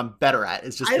 thing I'm better at.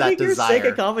 It's just that desire. I think you're sick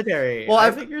at commentary. Well,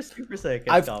 I think you're super sick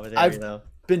at commentary, though.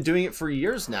 I've been doing it for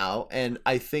years now, and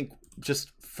I think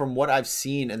just from what I've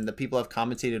seen and the people I've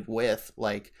commentated with,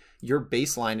 like, your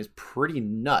baseline is pretty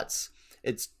nuts.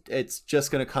 It's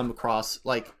just going to come across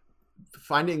like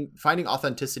finding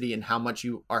authenticity in how much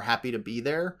you are happy to be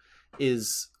there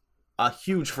is a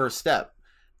huge first step.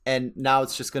 And now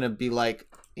it's just going to be like,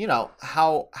 you know,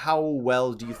 how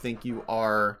well do you think you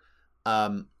are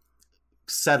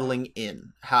settling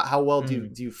in? How well do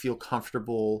you feel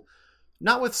comfortable,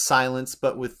 not with silence,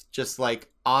 but with just like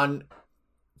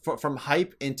from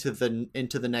hype into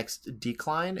the next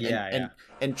decline,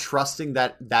 and trusting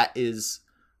that is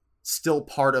still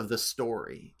part of the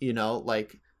story, you know,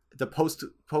 like the post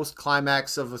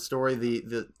climax of a story,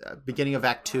 the beginning of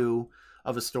act 2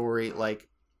 of a story, like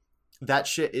that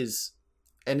shit is.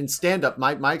 And in stand up,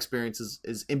 my experience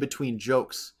is in between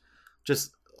jokes,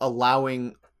 just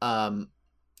allowing,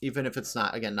 even if it's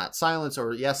not silence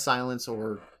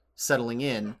or settling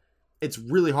in, it's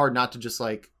really hard not to just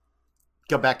like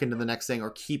go back into the next thing or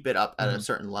keep it up at a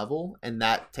certain level. And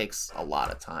that takes a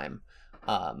lot of time.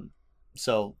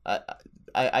 So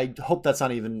I hope that's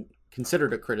not even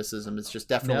considered a criticism. It's just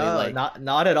definitely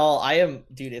not at all.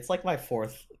 Dude, it's like my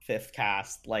 5th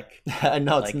cast. Like, I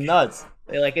know, it's nuts.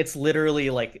 Like, it's literally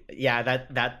like, yeah,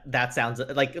 that sounds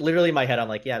like, literally in my head, I'm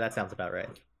like, yeah, that sounds about right.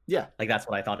 Yeah. Like, that's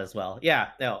what I thought as well. Yeah,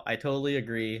 no, I totally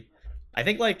agree. I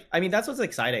think, like, I mean, that's what's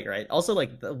exciting, right? Also,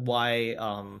 like, why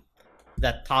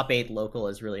that top 8 local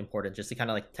is really important, just to kind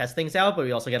of like test things out, but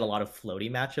we also get a lot of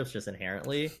floaty matchups just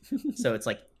inherently. So it's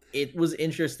like, it was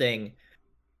interesting.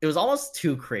 It was almost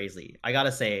too crazy. I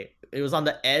gotta say, it was on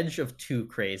the edge of too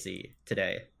crazy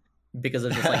today because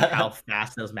of just like how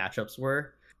fast those matchups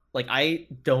were. Like, I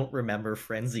don't remember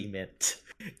Frenzy Mint,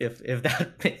 if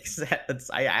that makes sense.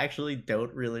 I actually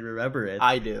don't really remember it.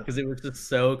 I do, because it was just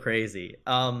so crazy.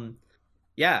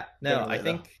 Yeah, no, I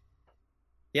think,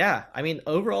 yeah, I mean,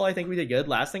 overall, I think we did good.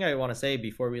 Last thing I want to say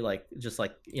before we like just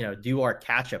like, you know, do our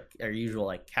usual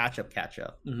like catch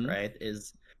up, right?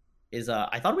 Is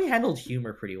I thought we handled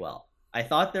humor pretty well. I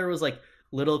thought there was like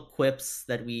little quips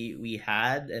that we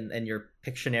had, and your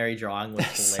Pictionary drawing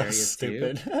was hilarious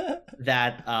too.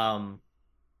 that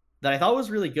I thought was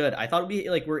really good. I thought we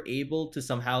like were able to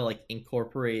somehow like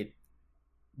incorporate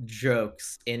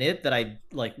jokes in it that I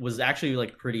like was actually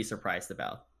like pretty surprised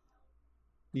about.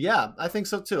 Yeah, I think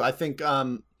so too. I think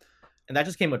and that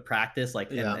just came with practice,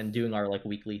 like, and doing our like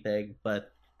weekly thing.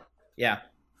 But yeah.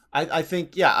 I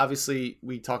think, yeah, obviously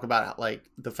we talk about like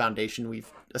the foundation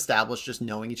we've established, just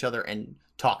knowing each other and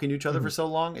talking to each other for so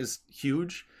long is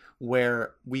huge,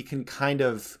 where we can kind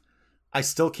of, I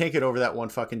still can't get over that one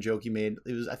fucking joke you made.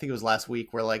 I think it was last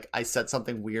week, where like I said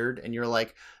something weird and you're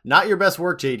like, not your best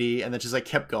work, JD. And then just like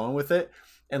kept going with it.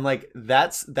 And like,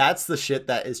 that's the shit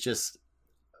that is just,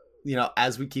 you know,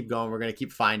 as we keep going, we're going to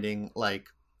keep finding like,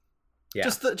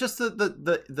 just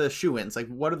the shoe-ins. Like,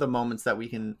 what are the moments that we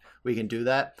can do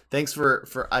that? Thanks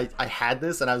for I had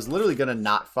this and I was literally gonna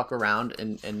not fuck around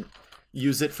and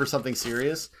use it for something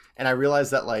serious, and I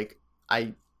realized that like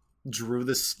I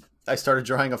started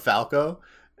drawing a Falco,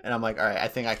 and I'm like, all right, I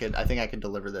think I could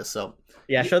deliver this. So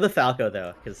yeah, show the Falco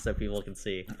though, because so people can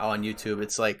see. Oh, on YouTube,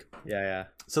 it's like yeah.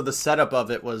 So the setup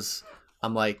of it was,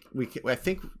 I'm like,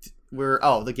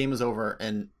 the game is over,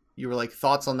 and you were like,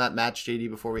 thoughts on that match, JD,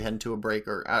 before we head into a break,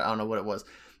 or I don't know what it was.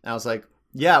 And I was like,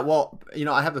 yeah, well, you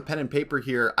know, I have a pen and paper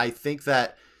here. I think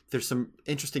that there's some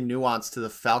interesting nuance to the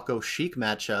Falco Sheik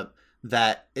matchup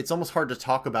that it's almost hard to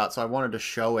talk about. So I wanted to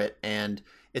show it. And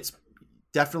it's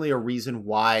definitely a reason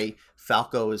why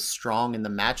Falco is strong in the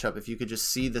matchup. If you could just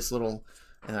see this little,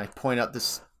 and I point out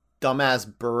this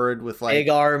dumbass bird with like big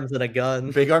arms and a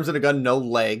gun, no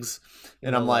legs.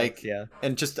 And I'm like, legs, yeah.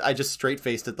 And I just straight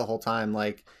faced it the whole time.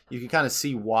 Like, you can kind of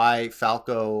see why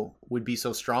Falco would be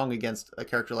so strong against a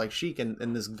character like Sheik.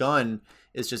 And this gun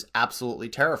is just absolutely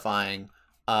terrifying.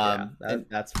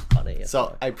 That's funny.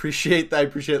 So I appreciate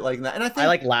liking that. And I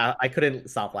think I couldn't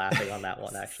stop laughing on that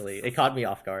one. Actually, it caught me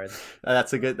off guard.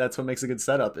 That's what makes a good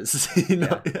setup is, you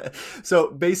know? Yeah. So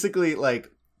basically,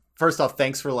 like, first off,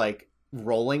 thanks for like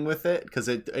rolling with it, because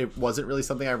it wasn't really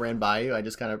something I ran by you. I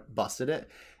just kind of busted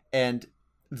it. And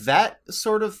that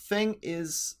sort of thing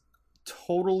is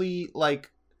totally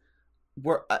like,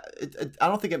 I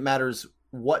don't think it matters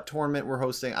what tournament we're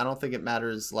hosting. I don't think it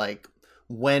matters like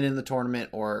when in the tournament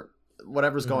or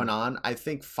whatever's going on. I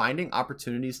think finding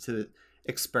opportunities to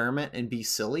experiment and be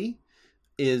silly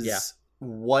Yeah. is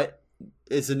what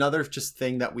is another just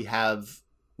thing that we have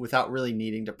without really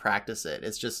needing to practice it.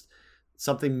 It's just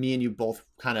something me and you both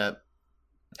kind of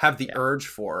have the Yeah. urge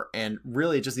for, and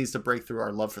really it just needs to break through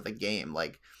our love for the game.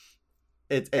 Like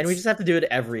And we it's just have to do it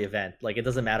at every event. Like it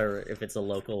doesn't matter if it's a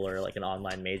local or like an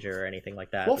online major or anything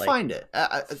like that. we'll Like find it. we'll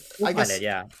I find guess it,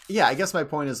 yeah. yeah, I guess my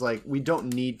point is like we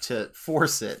don't need to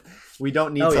force it. We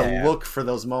don't need Oh to yeah, yeah. look for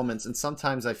those moments. And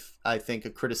sometimes I think a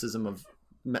criticism of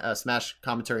Smash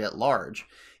commentary at large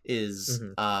is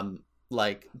Hmm.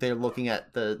 like they're looking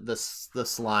at the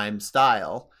slime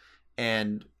style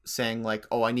and saying like,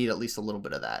 oh, I need at least a little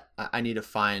bit of that. I need to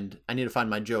find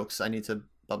my jokes. I need to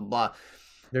blah blah blah.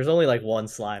 There's only like one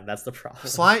slime. That's the problem.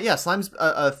 Slime, yeah, Slime's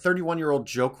a 31-year-old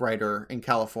joke writer in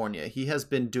California. He has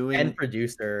been And doing,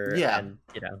 producer, yeah. and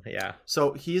yeah.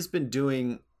 So he has been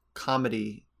doing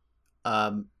comedy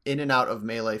in and out of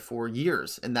Melee for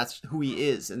years, and that's who he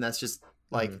is, and that's just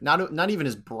like Hmm. not even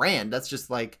his brand. That's just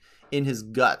like in his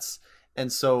guts.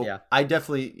 And so Yeah. I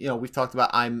definitely, we've talked about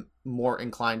I'm more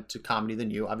inclined to comedy than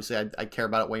you. Obviously, I care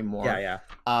about it way more. Yeah,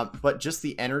 yeah. But just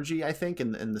the energy, I think,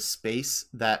 and the space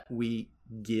that we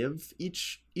give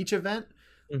each event,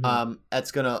 Hmm.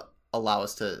 that's gonna allow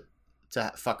us to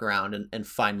fuck around and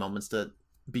find moments to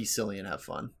be silly and have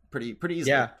fun pretty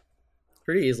easily. Yeah.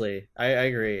 Pretty easily. I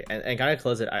agree. And kind of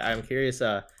close it. I'm curious,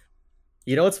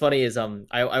 you know what's funny is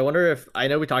I wonder if I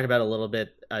know we talked about it a little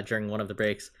bit during one of the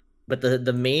breaks, but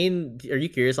the main, are you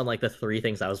curious on like the three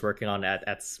things I was working on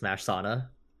at Smash Sauna?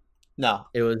 No,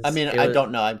 It I was mean it I was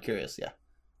don't know. I'm curious. Yeah.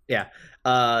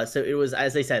 Yeah. So it was,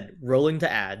 as they said, rolling to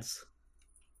ads,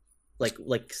 like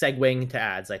segueing to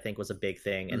ads, I think was a big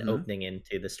thing, and Mm-hmm. opening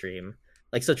into the stream.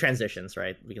 Like, so transitions,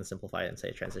 right? We can simplify it and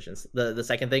say transitions. The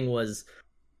second thing was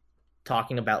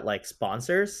talking about like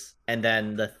sponsors, and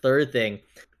then the third thing,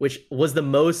 which was the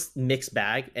most mixed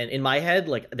bag, and in my head,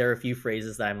 like there are a few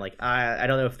phrases that I'm like, I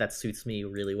don't know if that suits me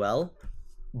really well,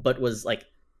 but was like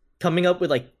coming up with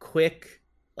like quick,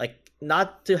 like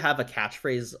not to have a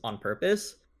catchphrase on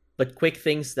purpose, but quick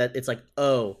things that it's like,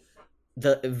 oh,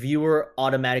 the viewer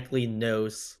automatically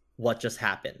knows what just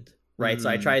happened, right? So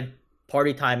I Mm. tried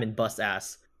party time and bust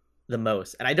ass the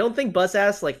most, and I don't think bust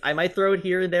ass, like I might throw it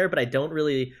here and there, but I don't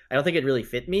think it really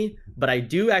fit me. But I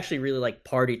do actually really like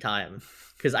party time,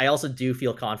 because I also do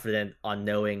feel confident on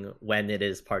knowing when it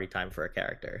is party time for a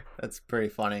character. That's pretty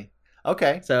funny.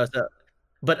 Okay. So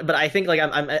but I think like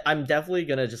I'm definitely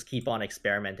gonna just keep on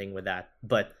experimenting with that.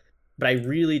 But I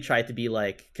really tried to be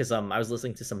like, because I was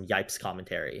listening to some Yipes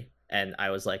commentary, and I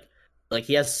was like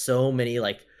he has so many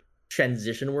like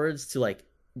transition words to like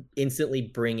instantly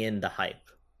bring in the hype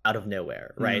out of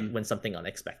nowhere, right? Mm. When something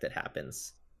unexpected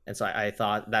happens. And so I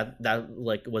thought that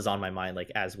like was on my mind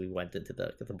like as we went into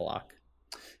the block.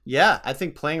 Yeah, I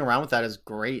think playing around with that is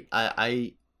great.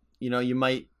 You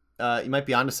might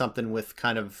be onto something with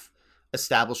kind of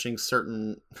establishing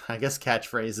certain, I guess,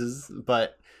 catchphrases,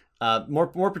 but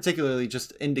more particularly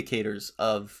just indicators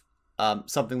of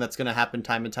something that's going to happen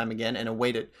time and time again, and a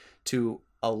way to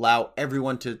allow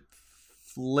everyone to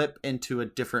flip into a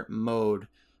different mode.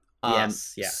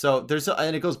 Yes, yeah. So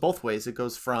and it goes both ways. It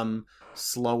goes from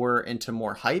slower into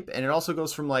more hype, and it also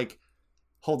goes from like,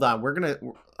 hold on, we're gonna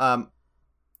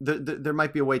there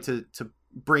might be a way to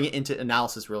bring it into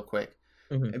analysis real quick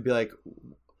Hmm. and be like,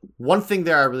 one thing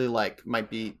there I really like might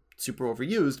be super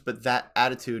overused, but that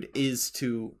attitude is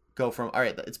to go from, all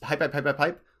right, it's hype, hype, hype, hype,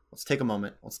 hype. Let's take a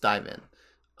moment. Let's dive in.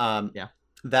 Yeah.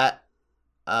 That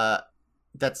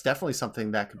that's definitely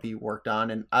something that could be worked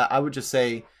on, and I would just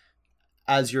say,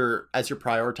 as you're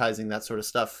prioritizing that sort of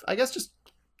stuff, I guess just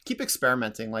keep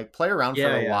experimenting, like play around for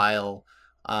Yeah, a yeah. while.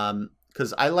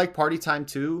 Because I like party time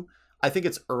too. I think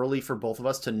it's early for both of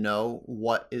us to know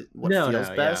what No, feels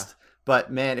no, yeah. best.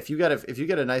 But man, if you get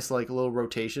a nice like little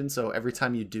rotation, so every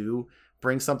time you do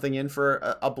bring something in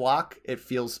for a block, it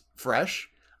feels fresh.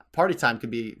 Party time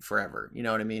could be forever. You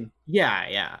know what I mean? Yeah,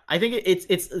 yeah. I think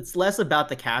it's less about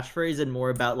the catchphrase and more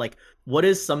about like what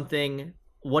is something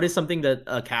that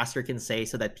a caster can say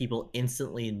so that people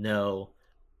instantly know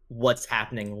what's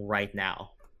happening right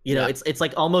now. Yeah, It's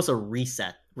like almost a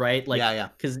reset, right? Like yeah, yeah.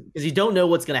 because you don't know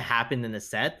what's gonna happen in the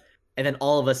set, and then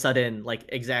all of a sudden, like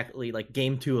exactly like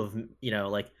game two of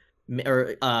like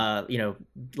or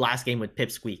last game with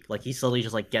Pipsqueak, like he slowly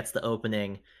just like gets the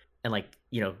opening and like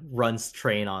runs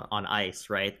train on ice,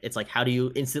 right? It's like, how do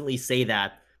you instantly say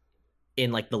that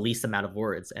in like the least amount of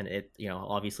words? And it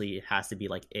obviously it has to be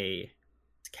like a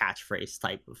catchphrase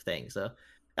type of thing. So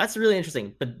that's really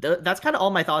interesting. But that's kind of all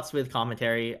my thoughts with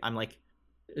commentary. I'm like,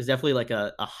 it's definitely like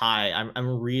a high.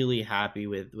 I'm really happy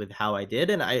with how I did,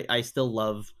 and I still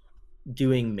love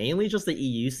doing mainly just the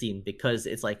EU scene because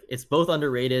it's like it's both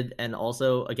underrated and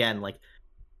also again like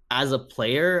as a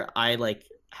player I like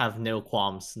have no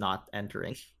qualms not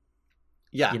entering.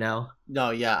 Yeah. You know? No,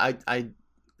 yeah. I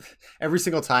every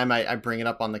single time I bring it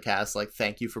up on the cast, like,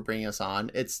 thank you for bringing us on.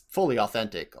 It's fully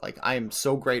authentic. Like, I am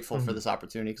so grateful for Mhm. this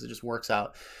opportunity because it just works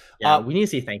out. Yeah, we need to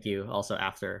say thank you also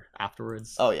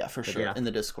afterwards. Oh yeah, for But sure. yeah, In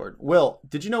the Discord. Will,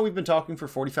 did you know we've been talking for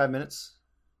 45 minutes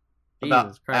about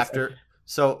Jesus Christ. after?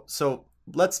 So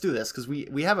let's do this because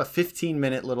we have a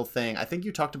 15-minute little thing. I think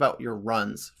you talked about your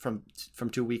runs from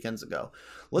 2 weekends ago.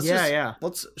 Let's Yeah, just yeah.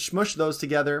 let's smush those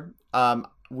together.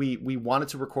 We wanted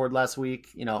to record last week.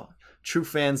 You know, true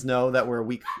fans know that we're a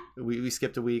week. We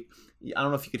skipped a week. I don't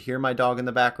know if you could hear my dog in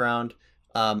the background.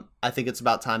 I think it's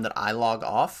about time that I log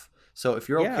off. So if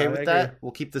you're Yeah, okay I with agree. that,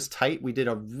 we'll keep this tight. We did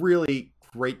a really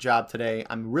great job today.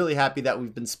 I'm really happy that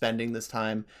we've been spending this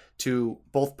time to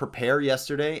both prepare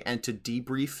yesterday and to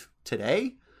debrief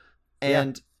today. Yeah.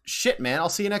 And shit, man, I'll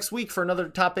see you next week for another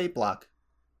top 8 block.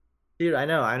 Dude, I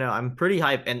know. I'm pretty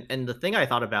hyped. And the thing I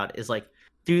thought about is like,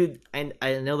 dude, and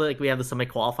I know that like we have the semi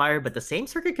qualifier, but the same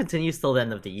circuit continues till the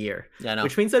end of the year. Yeah, I know.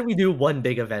 Which means that we do one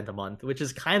big event a month, which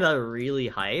is kind of really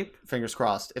hype. Fingers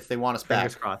crossed if they want us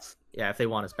Fingers back. crossed. Yeah, if they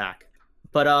want us back.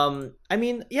 But I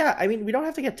mean, yeah, I mean, we don't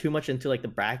have to get too much into like the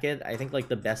bracket. I think like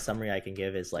the best summary I can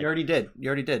give is You like, already did. You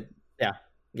already did. yeah,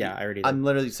 yeah, I already did. I'm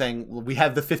literally saying we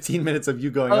have the 15 minutes of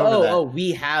you going Oh, over oh, that. oh,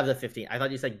 we have the 15. I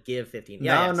thought you said give 15.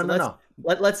 Yeah, No, yeah. no, So no,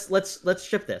 no. let's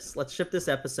ship this. Let's ship this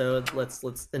episode.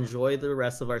 Let's enjoy the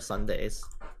rest of our Sundays.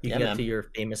 You Yeah, can get man. to your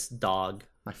famous dog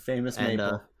My famous and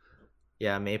Maple.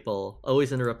 yeah, Maple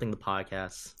always interrupting the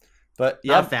podcast. But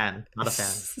yeah, Not a fan. Not a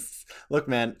fan. Look,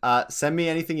 man, send me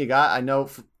anything you got. I know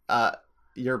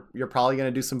you're probably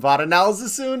gonna do some VOD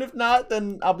analysis soon. If not,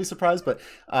 then I'll be surprised. But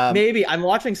Maybe I'm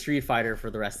watching Street Fighter for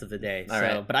the rest of the day. All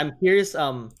right. But I'm curious.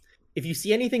 If you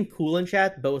see anything cool in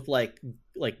chat, both like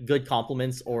good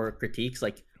compliments or critiques,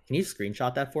 like can you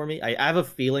screenshot that for me? I have a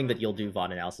feeling that you'll do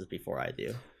VOD analysis before I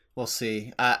do. we'll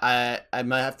see. I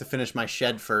might have to finish my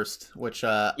shed first, which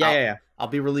Yeah. I'll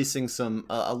be releasing some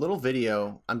a little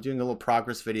video. I'm doing a little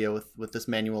progress video with this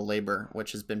manual labor,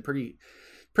 which has been pretty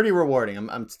rewarding.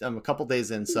 I'm a couple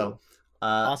days in, so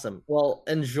Awesome. Well,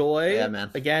 enjoy. Yeah, man.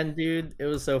 Again, dude, it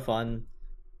was so fun.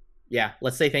 Yeah,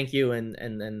 let's say thank you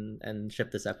and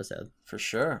ship this episode. for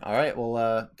sure. All right,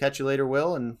 we'll catch you later,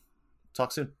 Will, and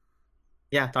talk soon.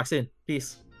 Yeah, talk soon.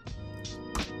 Peace.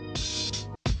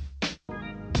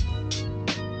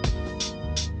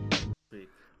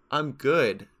 I'm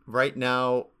good. Right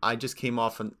now, I just came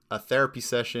off a therapy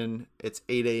session. It's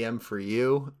 8 a.m. for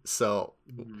you, so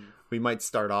we might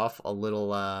start off a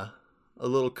little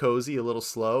cozy, a little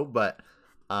slow, but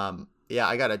yeah,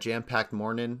 I got a jam-packed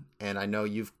morning, and I know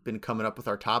you've been coming up with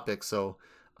our topics, so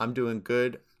I'm doing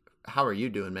good. How are you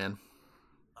doing, man?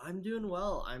 I'm doing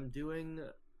well. I'm doing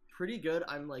pretty good.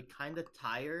 I'm like kind of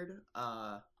tired.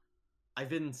 I've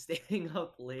been staying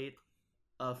up late.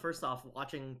 First off,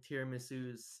 watching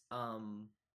Tiramisu's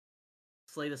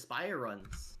Slay the Spire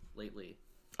runs lately.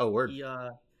 Oh, word.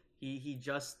 He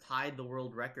just tied the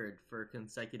world record for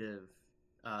consecutive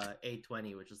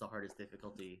A20, which is the hardest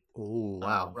difficulty. Oh,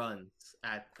 wow. Runs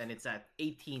and it's at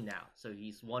 18 now, so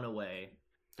he's one away.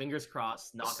 Fingers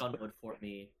crossed. Knock on wood for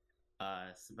me.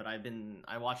 But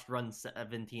I watched runs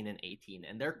 17 and 18,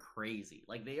 and they're crazy.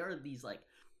 Like they are these like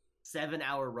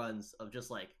 7-hour runs of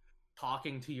just like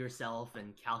talking to yourself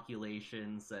and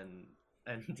calculations and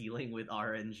dealing with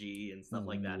RNG and stuff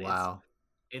like that. Wow.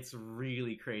 It's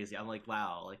really crazy. I'm like,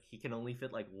 wow, like he can only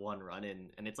fit like one run in,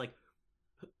 and it's like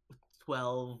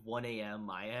 1 a.m.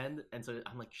 my end, and so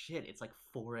I'm like, shit, it's like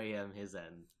 4 a.m. his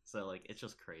end. So like it's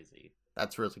just crazy.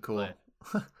 That's really cool.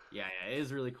 Yeah, it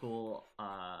is really cool.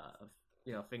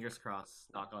 Fingers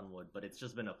crossed, knock on wood, but it's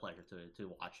just been a pleasure to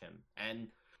watch him. And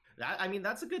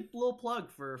that's a good little plug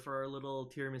for our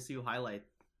little Tiramisu highlight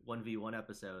 1v1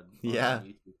 episode. Yeah, on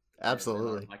YouTube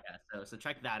absolutely. So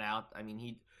check that out. I mean,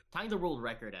 he tying the world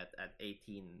record at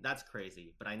 18. That's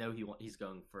crazy, but I know he's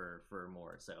going for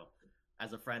more. So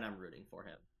as a friend, I'm rooting for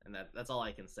him, and that's all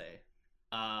I can say.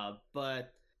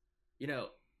 But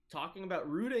talking about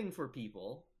rooting for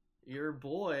people, your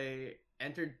boy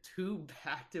entered 2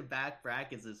 back-to-back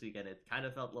brackets this weekend. It kind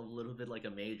of felt a little bit like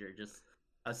a major, just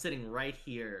sitting right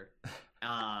here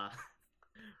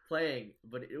playing,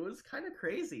 but it was kind of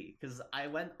crazy because I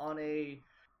went on a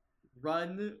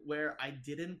run where I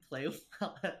didn't play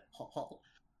well at all,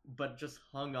 but just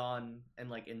hung on and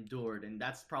like endured, and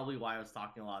that's probably why I was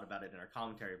talking a lot about it in our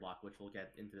commentary block, which we'll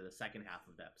get into the second half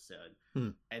of the episode.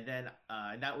 And then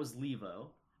and that was Levo,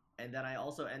 and then I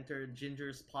also entered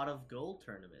Ginger's Pot of Gold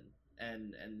tournament,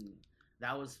 and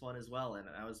that was fun as well, and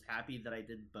I was happy that I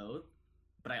did both.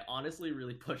 But I honestly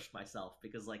really pushed myself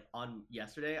because like on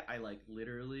yesterday, I like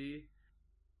literally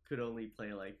could only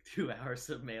play like 2 hours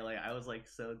of Melee. I was like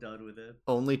so done with it.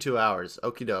 Only 2 hours.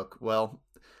 Okie doke. Well,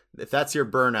 if that's your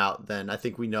burnout, then I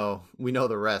think we know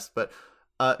the rest. But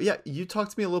yeah, you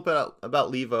talked to me a little bit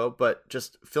about Levo, but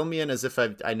just fill me in as if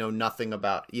I know nothing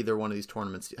about either one of these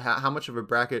tournaments. How much of a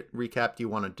bracket recap do you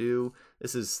want to do?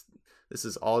 This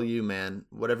is all you, man.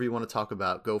 Whatever you want to talk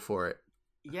about, go for it.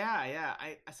 Yeah, yeah.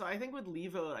 I think with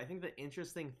Levo, I think the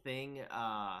interesting thing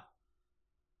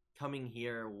coming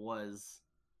here was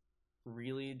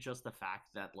really just the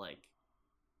fact that like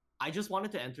I just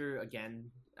wanted to enter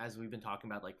again, as we've been talking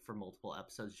about like for multiple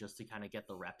episodes, just to kind of get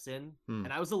the reps in. Hmm.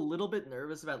 And I was a little bit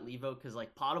nervous about Levo because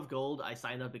like Pot of Gold, I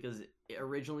signed up because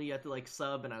originally you had to like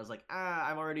sub, and I was like,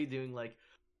 I'm already doing like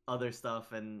other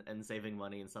stuff and saving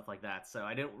money and stuff like that. So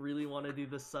I didn't really want to do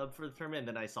the sub for the tournament.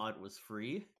 And then I saw it was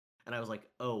free, and I was like,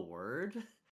 oh word.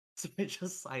 So I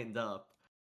just signed up.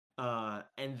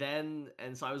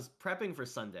 And so I was prepping for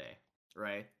Sunday,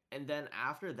 right? And then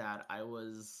after that, I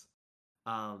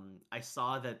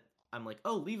saw that I'm like,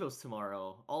 oh, Levo's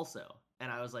tomorrow also. And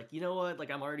I was like, you know what?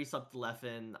 Like I'm already sub to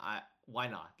Leffen. Why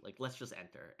not? Like let's just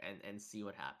enter and see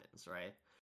what happens, right?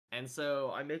 And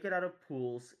so I make it out of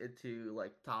pools into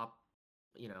like top,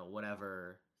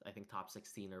 whatever, I think top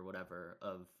 16 or whatever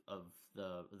of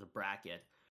the bracket.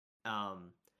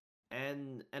 Um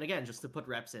and again, just to put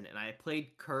reps in, and I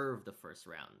played Curve the first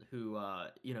round, who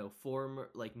form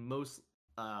like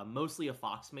mostly a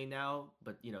Fox main now,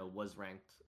 but was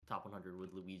ranked top 100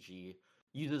 with Luigi.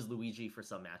 Uses Luigi for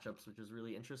some matchups, which is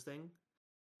really interesting.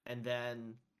 And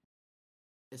then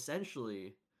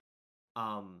essentially,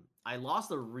 I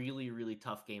lost a really really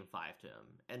tough game 5 to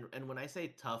him. And when I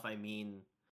say tough, I mean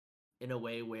in a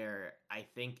way where I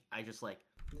think I just like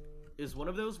is one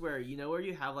of those where where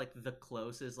you have like the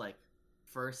closest like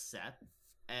first set,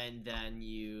 and then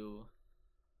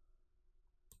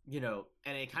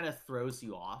and it kind of throws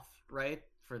you off, right,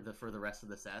 for the rest of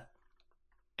the set.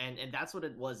 And that's what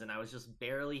it was, and I was just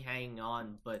barely hanging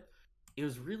on. But it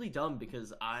was really dumb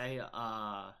because I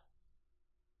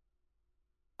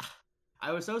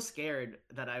was so scared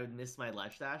that I would miss my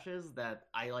ledge dashes that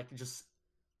I like just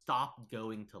stopped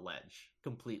going to ledge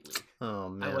completely. Oh I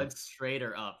man. went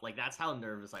straighter up. Like that's how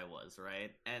nervous I was,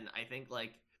 right? And I think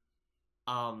like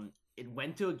it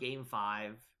went to a game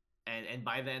 5, and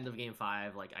by the end of game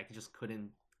 5, like I just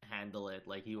couldn't handle it.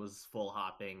 Like he was full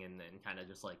hopping and then kind of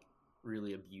just like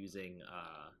really abusing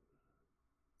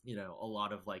a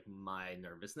lot of like my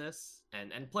nervousness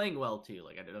and playing well too.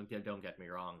 Like I don't get me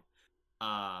wrong.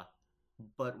 Uh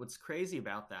but what's crazy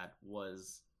about that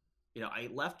was, I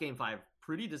left game 5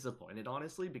 pretty disappointed,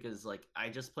 honestly, because like I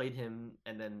just played him,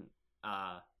 and then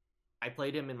I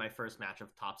played him in my first match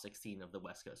of top 16 of the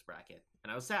West Coast bracket.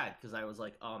 And I was sad because I was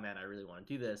like, oh man, I really want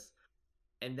to do this.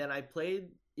 And then I played,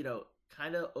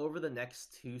 kind of over the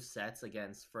next 2 sets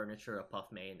against Furniture, a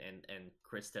Puff main, and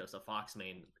Christos, a Fox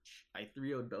main, which I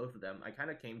 3-0'd both of them. I kind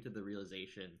of came to the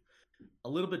realization a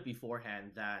little bit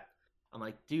beforehand that I'm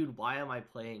like, dude, why am I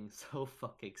playing so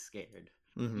fucking scared?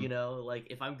 Hmm. Like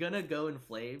if I'm gonna go in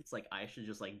flames, like I should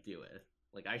just like do it.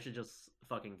 Like I should just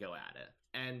fucking go at it.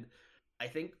 And I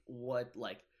think what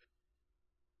like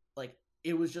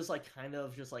it was just like kind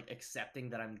of just like accepting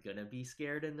that I'm gonna be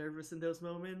scared and nervous in those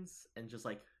moments, and just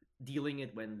like dealing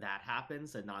it when that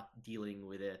happens and not dealing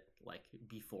with it like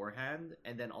beforehand.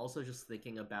 And then also just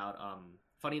thinking about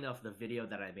funny enough, the video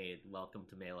that I made, Welcome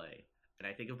to Melee, and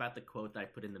I think about the quote that I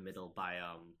put in the middle by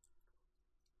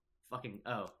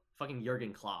fucking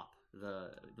Jurgen Klopp,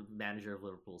 the manager of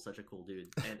Liverpool, such a cool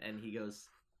dude. And he goes,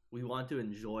 "We want to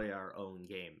enjoy our own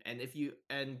game."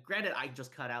 And granted, I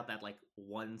just cut out that like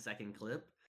 1 second clip,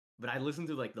 but I listened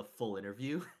to like the full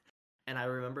interview, and I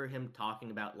remember him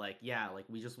talking about like, yeah, like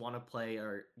we just want to play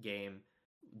our game.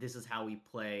 This is how we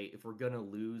play. If we're gonna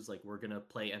lose, like we're gonna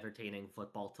play entertaining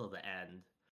football till the end.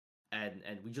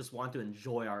 And we just want to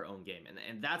enjoy our own game.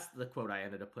 And that's the quote I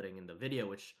ended up putting in the video,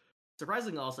 which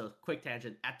surprisingly also, quick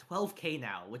tangent, at 12K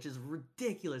now, which is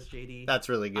ridiculous, JD. That's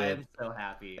really I am good. so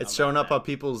happy It's showing about up that. on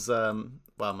people's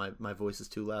wow, my voice is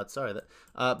too loud. Sorry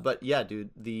that. But yeah,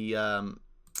 dude, the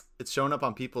it's showing up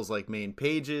on people's like main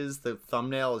pages. The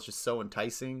thumbnail is just so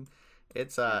enticing.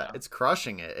 Yeah, It's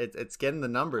crushing it. It's getting the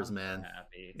numbers, I'm so man.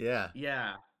 happy. Yeah.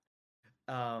 Yeah.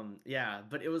 Yeah,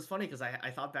 but it was funny because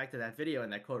I thought back to that video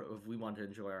and that quote of "we want to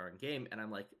enjoy our own game," and I'm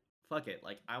like, fuck it,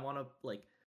 like I want to like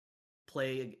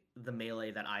play the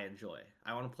Melee that I enjoy.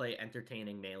 I want to play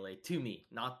entertaining Melee to me,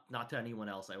 not to anyone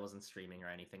else. I wasn't streaming or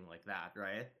anything like that,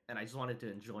 right? And I just wanted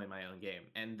to enjoy my own game.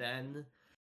 And then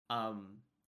um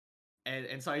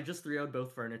and so I just 3-0'd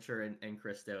both Furniture and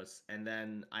Christos, and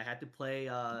then I had to play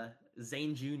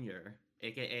Zane Jr.,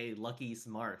 aka Lucky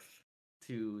Smarth,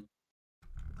 to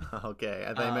Okay,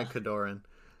 I thought you uh meant Kadoran.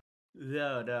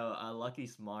 no, Lucky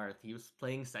Smarth. He was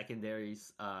playing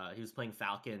secondaries. He was playing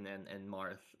Falcon and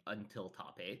Marth until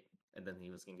top 8, and then he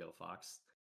was gonna go Fox.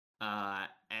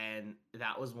 And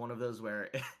that was one of those where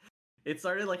it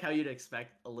started like how you'd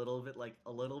expect, a little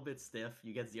bit stiff.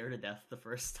 You get 0 to death the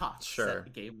first top Sure.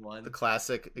 set game The 1.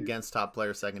 classic against top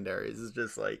player secondaries is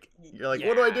just like, you're like,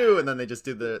 what do I do? Yeah, And then they just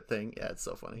do the thing. Yeah, it's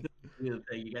so funny. you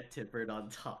get tippered on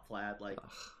top flat, like,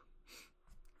 Ugh.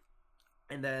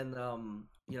 and then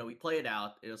we play it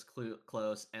out. It was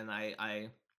close, and I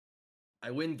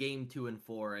win game 2 and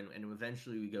 4, and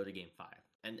eventually we go to game 5.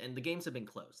 And the games have been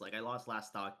close. Like I lost last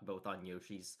stock both on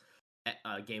Yoshi's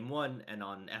game 1 and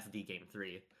on FD game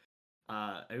 3.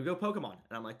 And we go Pokemon,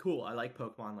 and I'm like, cool. I like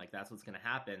Pokemon. Like that's what's gonna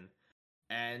happen.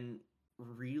 And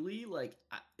really, like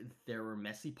there were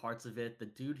messy parts of it. The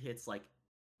dude hits like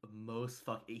most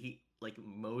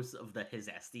of the his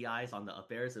SDIs on the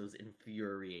up airs. It was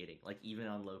infuriating. Like even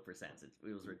on low percents, it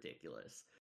was ridiculous.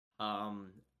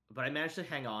 Um, but I managed to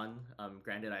hang on.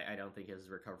 Granted, I don't think his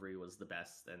recovery was the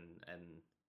best,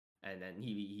 and then he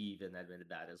even admitted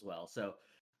that as well. So,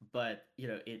 but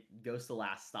it goes to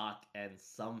last stock, and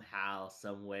somehow,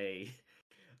 some way,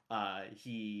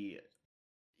 he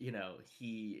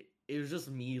it was just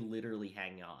me literally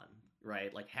hanging on,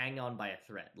 right? Like hang on by a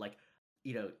thread. Like,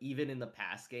 even in the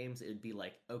past games, it'd be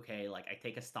like, okay, like I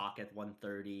take a stock at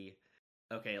 130.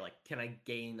 Okay, like can I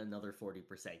gain another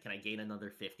 40%? Can I gain another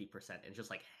 50%? And just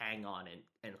like hang on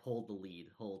and hold the lead,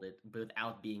 hold it, but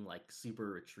without being like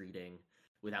super retreating,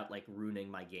 without like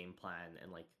ruining my game plan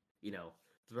and like,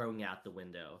 throwing out the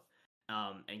window.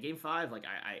 And game 5, like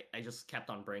I just kept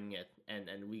on bringing it,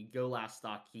 and we go last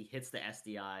stock. He hits the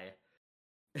SDI.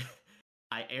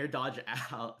 I air dodge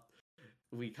out.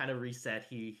 We kind of reset.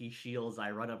 He shields.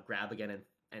 I run up, grab again,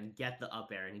 and get the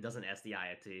up air, and he doesn't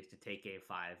SDI it to take game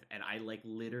 5. And I like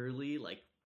literally like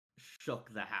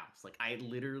shook the house. Like I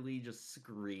literally just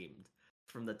screamed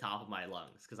from the top of my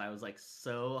lungs because I was like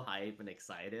so hype and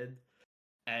excited,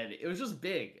 and it was just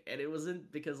big. And it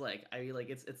wasn't because like I mean like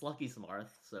it's Lucky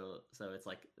Smarth, so it's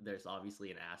like there's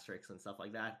obviously an asterisk and stuff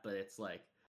like that, but it's like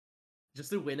just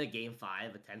to win a game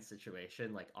 5, a tense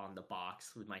situation, like on the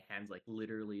box with my hands like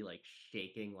literally like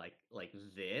shaking like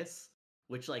this,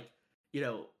 which like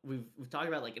we've talked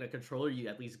about like in a controller you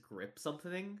at least grip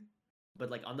something, but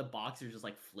like on the box you're just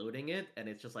like floating it, and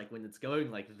it's just like when it's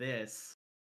going like this,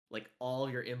 like all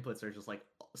your inputs are just like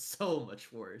so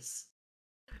much worse,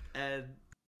 and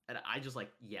I just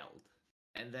like yelled,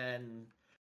 and then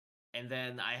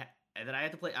I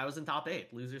had to play. I was in top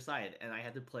 8, loser side, and I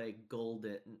had to play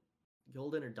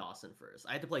Golden or Dawson first.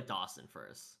 I had to play Dawson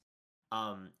first.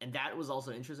 And that was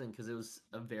also interesting because it was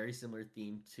a very similar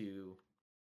theme to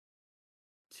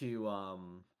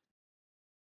um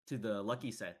to the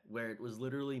Lucky set, where it was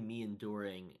literally me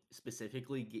enduring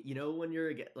specifically. When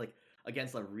you're like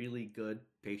against a really good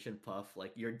patient puff,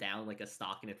 like you're down like a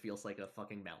stock and it feels like a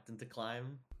fucking mountain to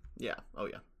climb. Yeah. Oh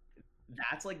yeah.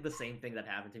 That's like the same thing that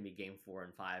happened to me game 4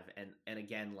 and 5, and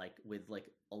again like with like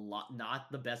a lot,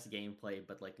 not the best gameplay,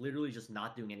 but like literally just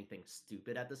not doing anything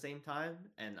stupid at the same time.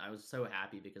 And I was so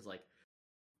happy because like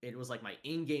it was like my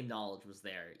in-game knowledge was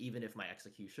there even if my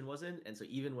execution wasn't, and so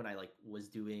even when I like was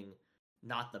doing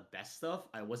not the best stuff,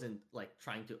 I wasn't like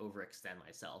trying to overextend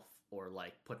myself or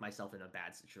like put myself in a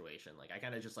bad situation. Like I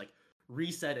kind of just like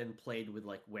reset and played with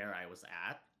like where I was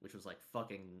at, which was like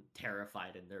fucking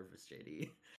terrified and nervous, JD.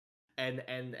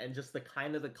 And just the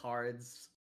kind of the cards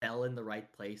fell in the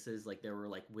right places. Like there were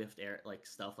like whiffed air like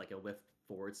stuff, like a whiffed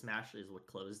forward smash is what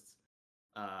closed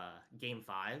game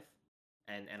 5,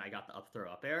 and I got the up throw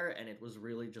up air, and it was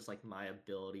really just like my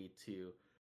ability to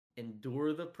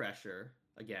endure the pressure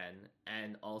again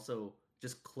and also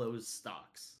just close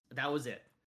stocks. That was it.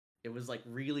 It was like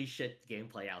really shit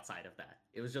gameplay outside of that.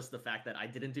 It was just the fact that I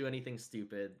didn't do anything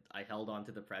stupid. I held on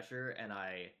to the pressure, and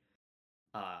I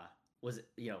uh was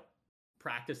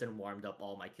practiced and warmed up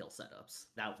all my kill setups.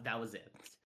 That was it.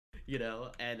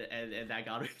 And that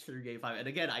got me through game 5. And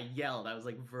again, I yelled. I was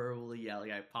like verbally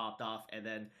yelling. I popped off, and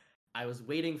then I was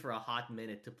waiting for a hot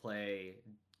minute to play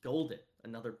Golden,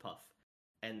 another puff.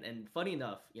 And funny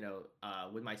enough,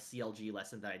 with my CLG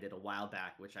lesson that I did a while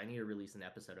back, which I need to release an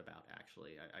episode about,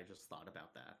 actually. I just thought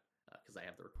about that because I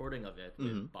have the recording of it with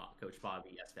Mm-hmm. Coach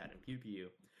Bobby, SVAT, and Pew Pew.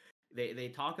 They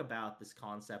talk about this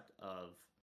concept of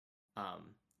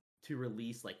um to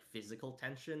release like physical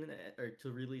tension, or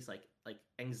to release like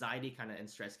anxiety kind of and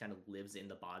stress kind of lives in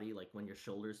the body, like when your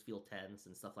shoulders feel tense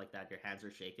and stuff like that, your hands are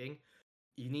shaking.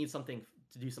 you need something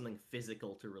to do something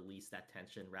physical to release that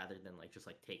tension rather than like just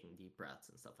like taking deep breaths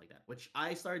and stuff like that, which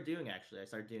I started doing. Actually, I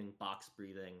started doing box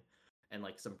breathing and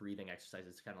like some breathing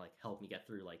exercises to kind of like help me get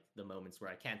through like the moments where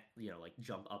I can't, like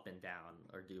jump up and down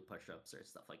or do push-ups or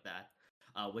stuff like that,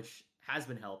 which has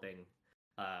been helping.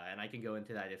 And I can go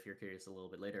into that if you're curious a little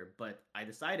bit later. But I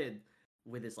decided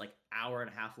with this like hour and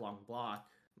a half long block,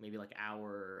 maybe like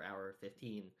hour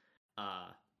 15,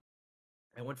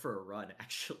 I went for a run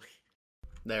actually.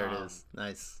 There it is.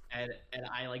 Nice. And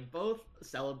I like both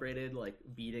celebrated like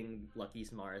beating Lucky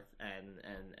Smarth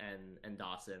and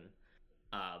Dawson,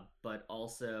 but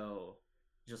also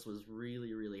just was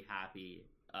really really happy.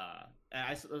 And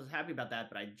I was happy about that,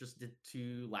 but I just did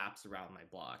 2 laps around my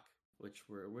block, which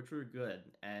were good,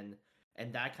 and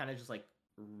that kind of just like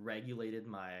regulated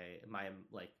my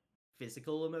like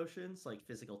physical emotions, like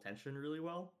physical tension really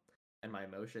well, and my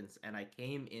emotions, and I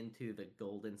came into the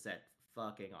golden set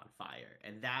fucking on fire,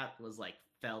 and that was like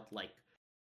felt like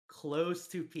close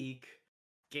to peak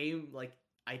game. Like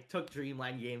I took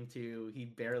Dreamland game 2, he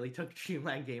barely took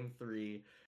Dreamland game 3,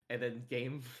 and then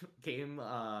game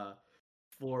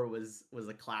 4 was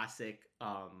a classic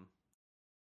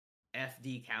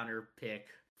FD counter pick,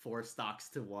 4 stocks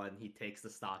to 1. He takes the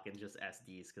stock and just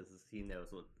SDs because he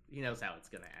knows how it's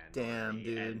gonna end. Damn, already.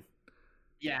 dude. And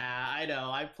yeah, I know.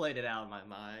 I played it out in my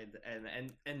mind,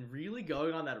 and really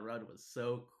going on that run was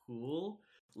so cool.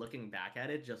 Looking back at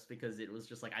it, just because it was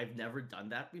just like I've never done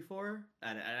that before,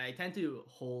 and I tend to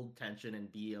hold tension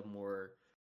and be a more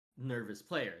nervous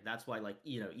player. That's why, like,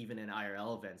 even in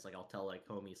IRL events, like I'll tell like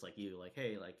homies like you, like,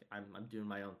 hey, like I'm doing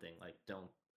my own thing. Like,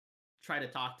 don't try to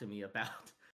talk to me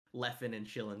about Leffen and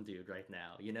chillin' dude right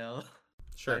now,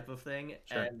 Sure. type of thing.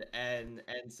 Sure. And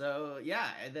so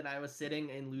yeah, and then I was sitting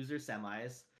in loser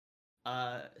semis,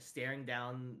 staring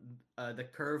down the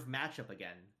curve matchup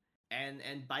again.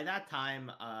 And by that time,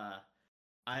 I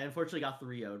unfortunately got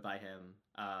 3-0'd by him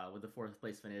with the 4th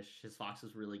place finish. His Fox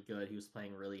was really good. He was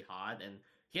playing really hot, and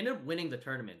he ended up winning the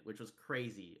tournament, which was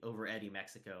crazy, over Eddie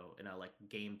Mexico in a like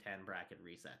game 10 bracket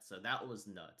reset. So that was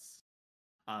nuts.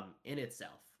 In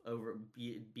itself, over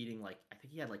beating like I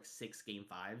think he had like 6 game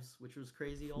 5s, which was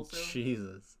crazy also.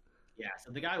 Jesus. Yeah,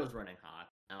 so the guy was running hot.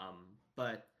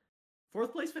 But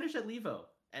 4th place finish at Levo,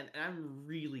 and I'm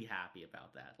really happy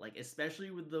about that. Like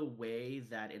especially with the way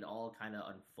that it all kind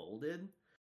of unfolded.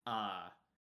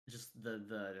 Just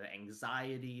the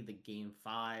anxiety, the game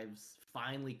 5s,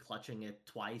 finally clutching it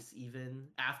twice even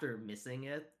after missing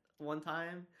it one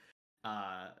time.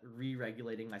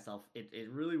 Re-regulating myself, it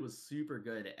really was super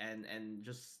good. And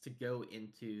just to go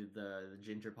into the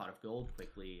ginger pot of gold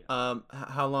quickly,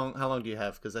 how long do you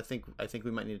have? Because I think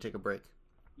we might need to take a break.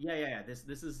 yeah, this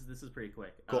is pretty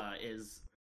quick. Cool.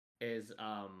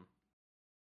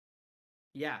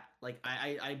 Yeah, like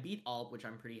I beat Alp, which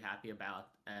I'm pretty happy about,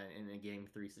 in a game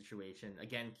 3 situation.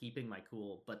 Again, keeping my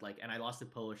cool, but like, and I lost to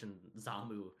Polish and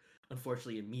Zamu,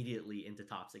 unfortunately, immediately into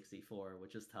top 64,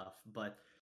 which is tough. But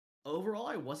overall,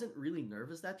 I wasn't really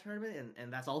nervous that tournament,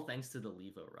 and that's all thanks to the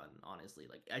Levo run, honestly.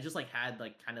 Like I just like had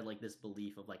like kind of like this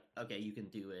belief of like, okay, you can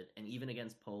do it. And even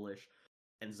against Polish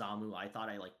and Zamu, I thought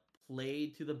I like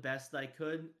played to the best I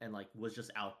could, and like was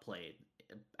just outplayed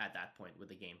at that point with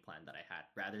the game plan that I had,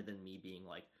 rather than me being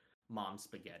like mom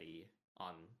spaghetti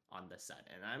on the set.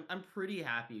 And I'm pretty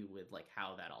happy with like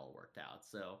how that all worked out.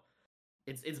 So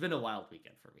it's been a wild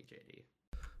weekend for me, JD.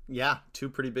 Yeah, 2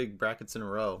 pretty big brackets in a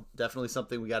row. Definitely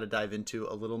something we got to dive into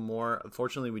a little more.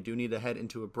 Unfortunately, we do need to head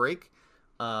into a break.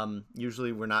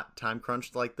 Usually we're not time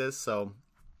crunched like this, so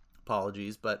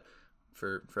apologies. But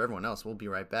for everyone else, we'll be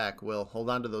right back. We'll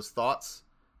hold on to those thoughts,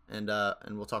 and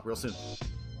we'll talk real soon.